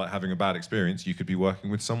realm of like having a bad experience. You could be working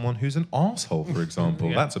with someone who's an arsehole, for example.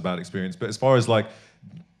 Yeah. That's a bad experience. But as far as like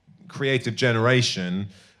creative generation,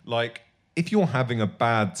 like if you're having a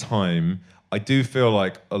bad time, I do feel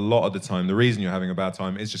like a lot of the time, the reason you're having a bad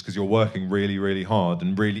time is just because you're working really, really hard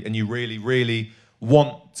and you really, really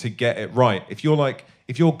want to get it right. If you're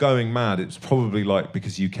going mad, it's probably like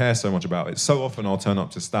because you care so much about it. So often I'll turn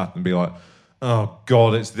up to Stath and be like, oh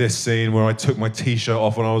God, it's this scene where I took my T-shirt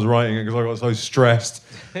off when I was writing it because I got so stressed.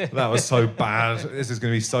 That was so bad. This is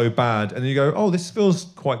going to be so bad. And then you go, oh, this feels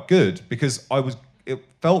quite good because it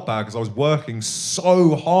felt bad because I was working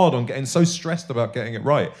so hard on getting so stressed about getting it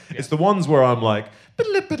right. Yeah. It's the ones where I'm like, and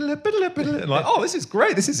like, oh, this is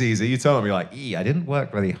great. This is easy. You tell me like, I didn't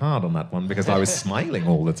work really hard on that one because I was smiling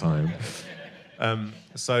all the time.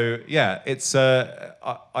 So yeah, it's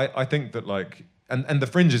I think that like and the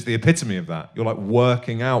Fringe is the epitome of that. You're like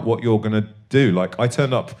working out what you're gonna do. Like I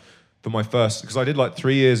turned up for my first because I did like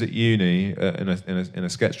 3 years at uni in a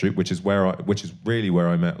sketch troupe, which is really where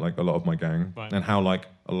I met like a lot of my gang and how like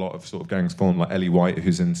a lot of sort of gangs form. Like Ellie White,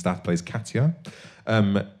 who's in Stath plays Katya.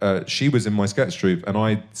 She was in my sketch troupe, and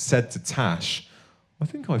I said to Tash, I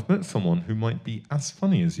think I've met someone who might be as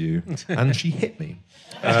funny as you, and she hit me.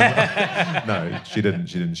 No, she didn't.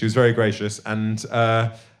 She was very gracious, and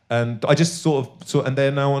I just sort of, and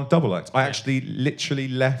they're now on double act. I actually literally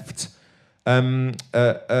left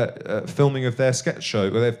filming of their sketch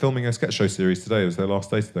show. Well, they're filming a sketch show series today. It was their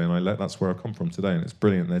last day today, and that's where I come from today, and it's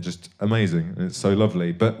brilliant. They're just amazing, and it's so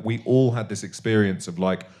lovely. But we all had this experience of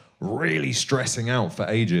like really stressing out for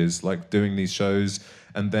ages, like doing these shows.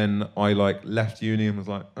 And then I like left uni and was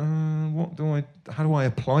like, how do I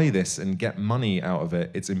apply this and get money out of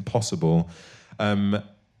it? It's impossible. And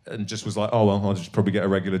just was like, oh, well, I'll just probably get a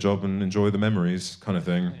regular job and enjoy the memories kind of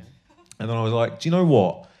thing. Yeah. And then I was like, do you know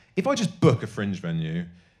what? If I just book a fringe venue,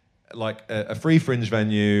 like a free fringe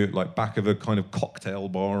venue, like back of a kind of cocktail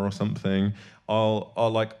bar or something, I'll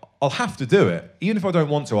have to do it. Even if I don't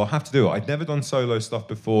want to, I'll have to do it. I'd never done solo stuff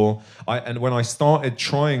before. And when I started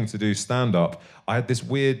trying to do stand-up, I had this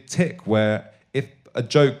weird tick where if a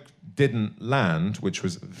joke didn't land, which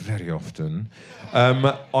was very often,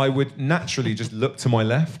 I would naturally just look to my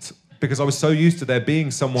left because I was so used to there being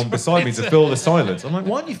someone beside me to fill the silence. I'm like,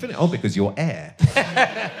 why aren't you filling? Oh, because you're air.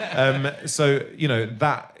 So,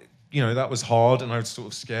 that was hard, and I was sort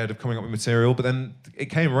of scared of coming up with material, but then it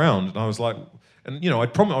came around, and I was like, and I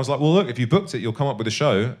was like, well, look, if you booked it, you'll come up with a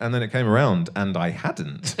show, and then it came around, and I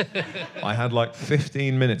hadn't. I had like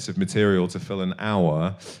 15 minutes of material to fill an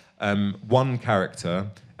hour, one character,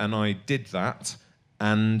 and I did that,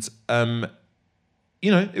 and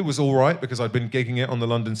it was all right because I'd been gigging it on the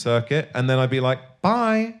London circuit, and then I'd be like,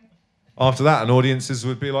 bye. After that, and audiences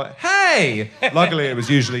would be like, hey! Luckily, it was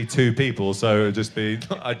usually 2 people, so it would just be,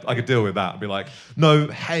 I could deal with that. I'd be like, no,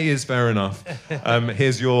 hey is fair enough.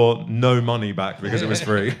 Here's your no money back because it was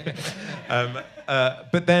free.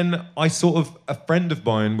 But then a friend of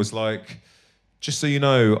mine was like, just so you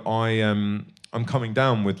know, I'm coming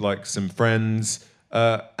down with like some friends.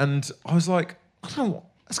 And I was like, I don't know,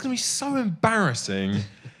 that's going to be so embarrassing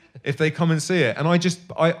if they come and see it. And I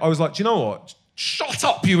was like, do you know what? Shut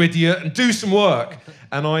up, you idiot, and do some work.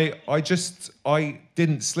 And I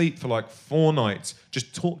didn't sleep for like 4 nights,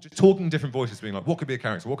 just talking different voices, being like, what could be a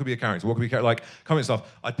character? What could be a character? What could be a character? Like, coming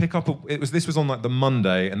stuff. I'd pick up, this was on like the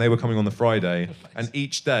Monday, and they were coming on the Friday, and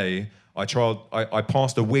each day, I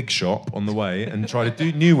passed a wig shop on the way and tried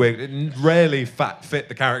to do new wig. It rarely fit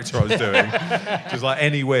the character I was doing, just like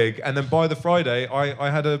any wig. And then by the Friday, I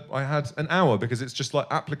had an hour because it's just like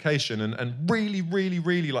application and really, really,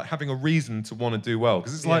 really like having a reason to want to do well.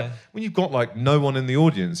 Because it's like when you've got like no one in the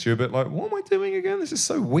audience, you're a bit like, what am I doing again? This is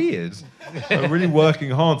so weird. I'm really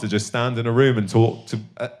working hard to just stand in a room and talk to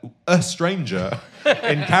a stranger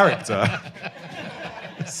in character.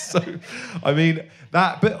 So, I mean,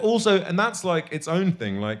 but also, and that's like its own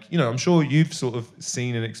thing. Like, I'm sure you've sort of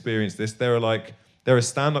seen and experienced this. There are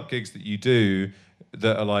stand-up gigs that you do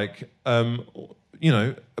that are like, a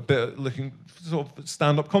bit looking sort of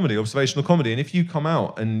stand-up comedy, observational comedy. And if you come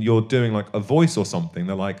out and you're doing like a voice or something,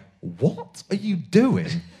 they're like, what are you doing?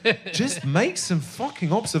 Just make some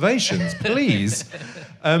fucking observations, please.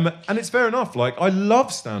 And it's fair enough. Like, I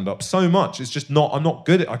love stand-up so much. It's just I'm not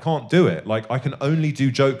good at it. I can't do it. Like, I can only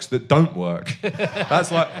do jokes that don't work.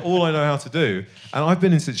 That's like all I know how to do. And I've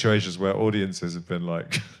been in situations where audiences have been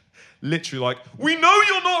like, literally like, we know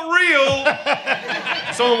you're not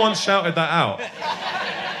real. Someone once shouted that out.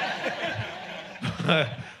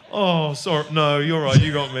 Oh, sorry, no, you're right,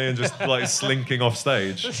 you got me, and just like slinking off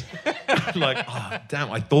stage. Like, oh,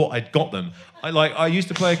 damn, I thought I'd got them. I used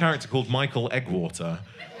to play a character called Michael Eggwater,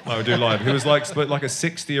 I would do live, who was like a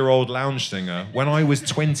 60-year-old lounge singer when I was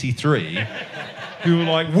 23, who were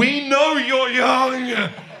like, we know you're young!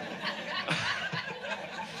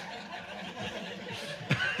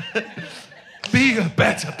 Be a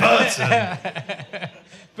better person!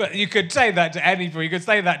 But you could say that to anybody. You could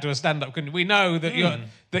say that to a stand-up. We know that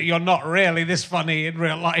you're not really this funny in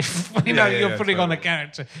real life. We know you're putting on a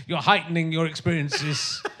character. You're heightening your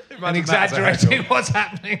experiences and exaggerating what's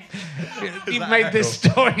happening. You've made this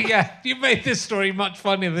story. Yeah, you made this story much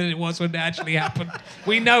funnier than it was when it actually happened.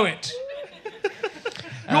 We know it.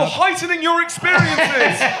 You're heightening your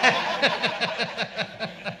experiences.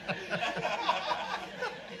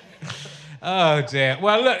 Oh dear.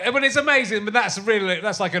 Well, look, but it's amazing. But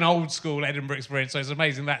that's like an old school Edinburgh experience. So it's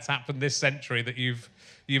amazing that's happened this century that you've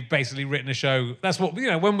basically written a show. That's what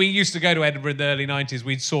when we used to go to Edinburgh in the early '90s,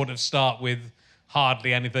 we'd sort of start with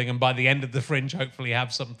hardly anything, and by the end of the Fringe, hopefully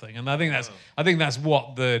have something. And I think that's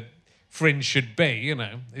what the Fringe should be.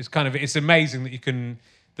 It's amazing that you can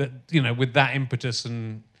with that impetus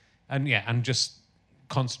and just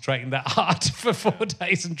concentrating that hard for 4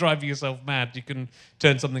 days and driving yourself mad, you can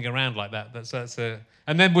turn something around like that.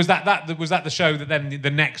 And then was that the show that then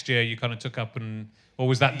the next year you kind of took up or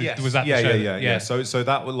was that the show? Yeah. So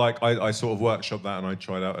that was like I sort of workshopped that and I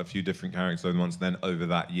tried out a few different characters over the months. And then over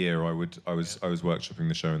that year I was workshopping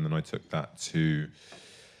the show and then I took that to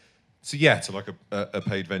like a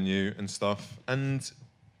paid venue and stuff. And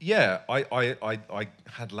I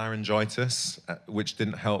had laryngitis, which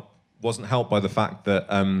didn't help. Wasn't helped by the fact that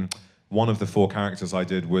one of the 4 characters I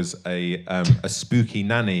did was a spooky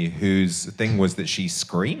nanny whose thing was that she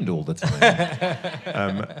screamed all the time.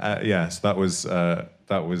 So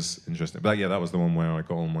that was interesting. But yeah, that was the one where I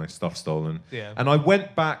got all my stuff stolen. Yeah. And I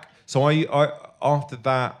went back. So I after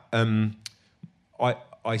that,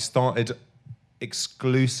 I started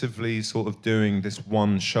exclusively sort of doing this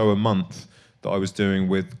one show a month that I was doing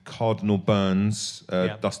with Cardinal Burns,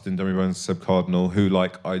 Dustin Dummy Burns, Seb Cardinal, who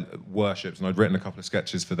like I worshipped, and I'd written a couple of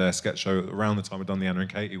sketches for their sketch show around the time I'd done the Anna and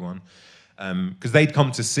Katie one. Because they'd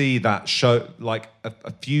come to see that show like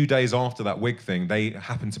a few days after that wig thing. They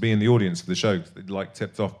happened to be in the audience for the show. They'd like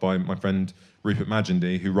tipped off by my friend Rupert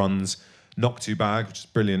Magendy, who runs Knock 2 Bag, which is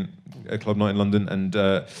brilliant, a club night in London. And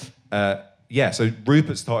so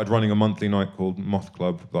Rupert started running a monthly night called Moth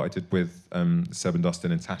Club that I did with Seb and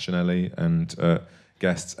Dustin and Tash and Ellie and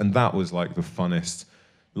guests. And that was like the funnest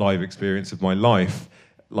live experience of my life.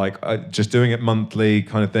 Like just doing it monthly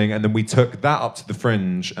kind of thing. And then we took that up to the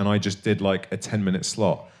Fringe and I just did like a 10-minute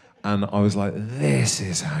slot. And I was like, this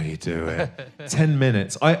is how you do it. 10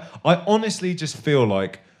 minutes. I honestly just feel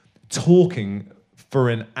like talking for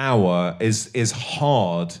an hour is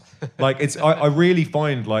hard. Like I really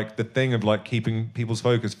find like the thing of like keeping people's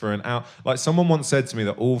focus for an hour. Like someone once said to me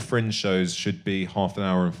that all Fringe shows should be half an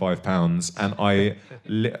hour and £5, and I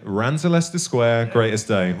ran to Leicester Square, greatest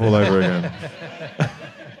day, all over again.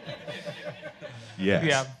 Yes.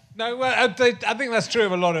 Yeah. No, well, I think that's true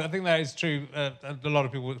of a lot of. I think that is true. A lot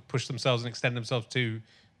of people push themselves and extend themselves too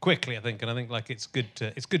quickly, I think, and I think like it's good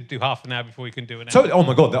to do half an hour before you can do an hour. Totally. Oh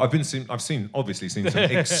my god, I've seen some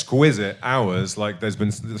exquisite hours. Like there's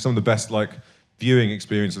been some of the best like viewing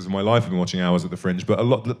experiences of my life. I've been watching hours at the Fringe, but a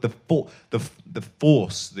lot the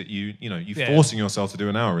force that you forcing yourself to do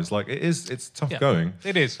an hour is like it's tough going.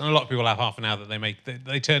 It is, and a lot of people have half an hour that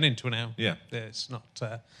they turn into an hour. Yeah, it's not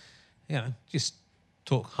just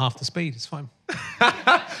talk half the speed. It's fine.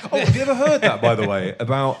 Oh, have you ever heard that, by the way,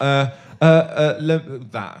 about that?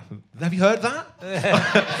 Have you heard that?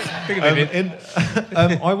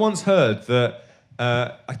 I once heard that,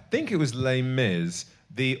 I think it was Les Mis,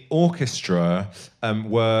 the orchestra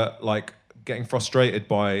were like getting frustrated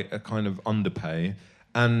by a kind of underpay,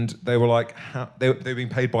 and they were like, they were being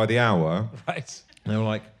paid by the hour. Right. And they were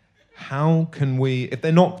like, how can we, if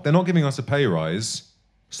they're not giving us a pay rise,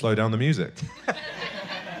 slow down the music.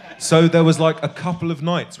 So there was like a couple of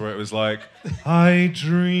nights where it was like, I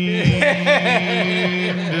dreamed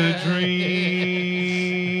a dream,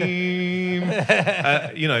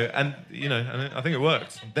 and I think it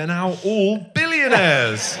worked. They're now all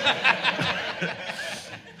billionaires.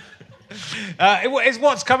 Is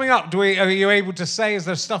what's coming up? Are you able to say? Is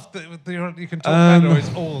there stuff that you can talk about, or is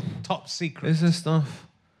it all top secret? Is there stuff?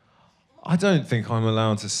 I don't think I'm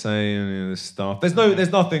allowed to say any of this stuff.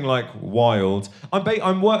 There's nothing like wild. I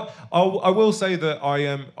will say that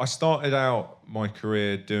I started out my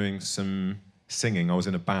career doing some singing. I was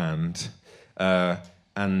in a band,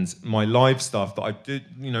 and my live stuff that I did,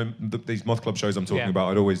 these Moth Club shows I'm talking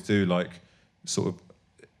about, I'd always do like sort of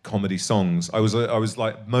comedy songs. I was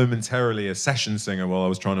like momentarily a session singer while I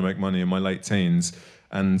was trying to make money in my late teens.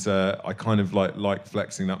 And I kind of like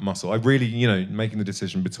flexing that muscle. I really, making the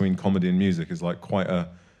decision between comedy and music is like quite a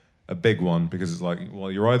big one, because it's like,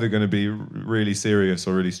 well, you're either going to be really serious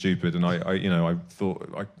or really stupid. And I thought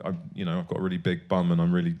I've got a really big bum and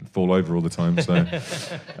I'm really fall over all the time. So,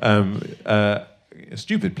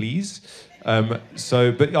 stupid, please. But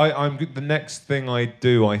the next thing I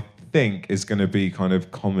do, I think, is going to be kind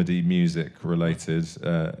of comedy music related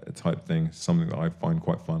type thing, something that I find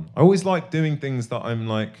quite fun. I always like doing things that I'm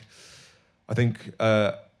like, I think,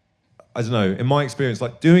 I don't know, in my experience,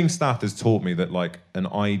 like doing Stath has taught me that like an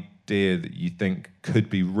idea that you think could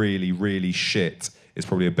be really, really shit is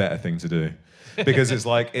probably a better thing to do. Because it's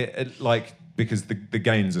like, because the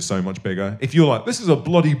gains are so much bigger. If you're like, this is a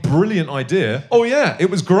bloody brilliant idea, oh yeah, it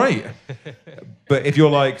was great. But if you're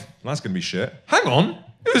like, that's going to be shit, hang on,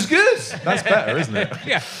 it was good. That's better, isn't it?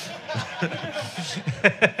 Yeah.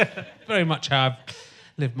 Very much how I've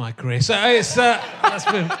lived my career. So it's that's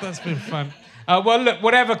been fun. Well, look,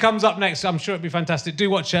 whatever comes up next, I'm sure it'll be fantastic. Do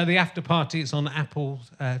watch the After Party. It's on Apple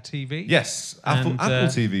TV. Yes, Apple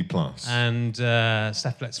TV Plus. And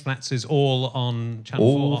Stath Lets Flats is all on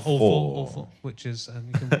Channel 4. All four, which is...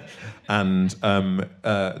 and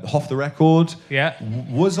Off the Record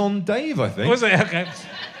was on Dave, I think. Was it? Okay.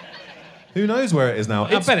 Who knows where it is now?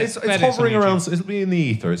 It's hovering around. It'll be in the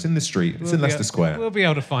ether. It's in the street. It's in Leicester Square. We'll be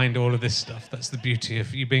able to find all of this stuff. That's the beauty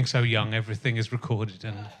of you being so young. Everything is recorded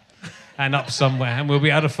and up somewhere, and we'll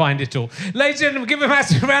be able to find it all. Ladies and gentlemen, give a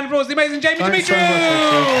massive round of applause to the amazing Jamie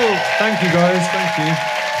Demetriou. Thank you, guys. Thank you.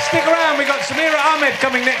 Stick around, we got Samira Ahmed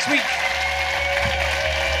coming next week.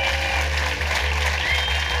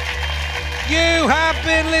 You have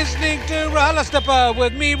been listening to RHLSTP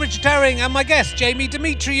with me, Richard Herring, and my guest, Jamie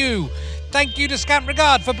Demetriou. Thank you to Scant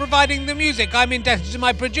Regard for providing the music. I'm indebted to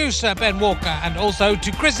my producer, Ben Walker, and also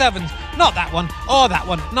to Chris Evans. Not that one, or that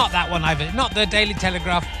one, not that one either. Not the Daily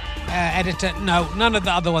Telegraph editor. No, none of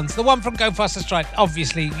the other ones. The one from Go Faster Stripe,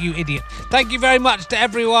 obviously, you idiot. Thank you very much to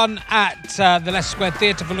everyone at the Leicester Square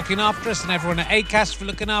Theatre for looking after us, and everyone at ACAST for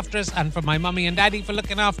looking after us, and for my mummy and daddy for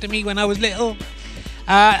looking after me when I was little.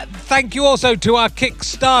 Thank you also to our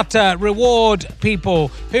Kickstarter reward people,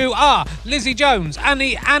 who are Lizzie Jones,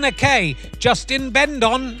 Anna Kay, Justin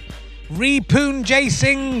Bendon, Repoon J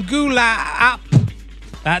Singh Gulap.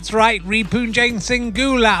 That's right, Repoon J Singh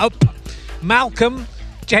Gulap. Malcolm,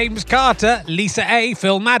 James Carter, Lisa A,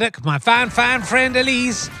 Phil Maddock, my fan friend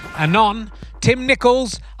Elise, Anon, Tim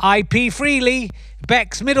Nichols, IP Freely,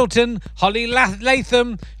 Bex Middleton, Holly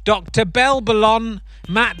Latham, Dr. Bell Ballon,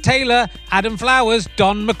 Matt Taylor, Adam Flowers,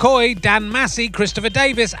 Don McCoy, Dan Massey, Christopher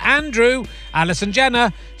Davis, Andrew, Alison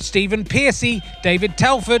Jenner, Stephen Piercy, David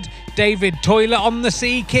Telford, David Toiler on the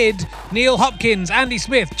Sea Kid, Neil Hopkins, Andy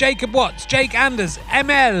Smith, Jacob Watts, Jake Anders,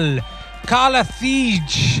 ML, Carla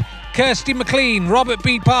Thiege, Kirsty McLean, Robert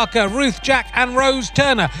B. Parker, Ruth Jack and Rose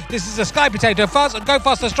Turner. This is a Sky Potato Fuzz at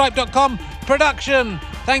GoFasterStripe.com production.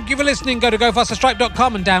 Thank you for listening. Go to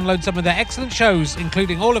GoFasterStripe.com and download some of their excellent shows,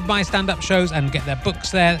 including all of my stand-up shows, and get their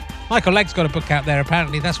books there. Michael Legg's got a book out there,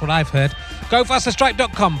 apparently. That's what I've heard.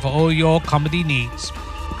 GoFasterStripe.com for all your comedy needs.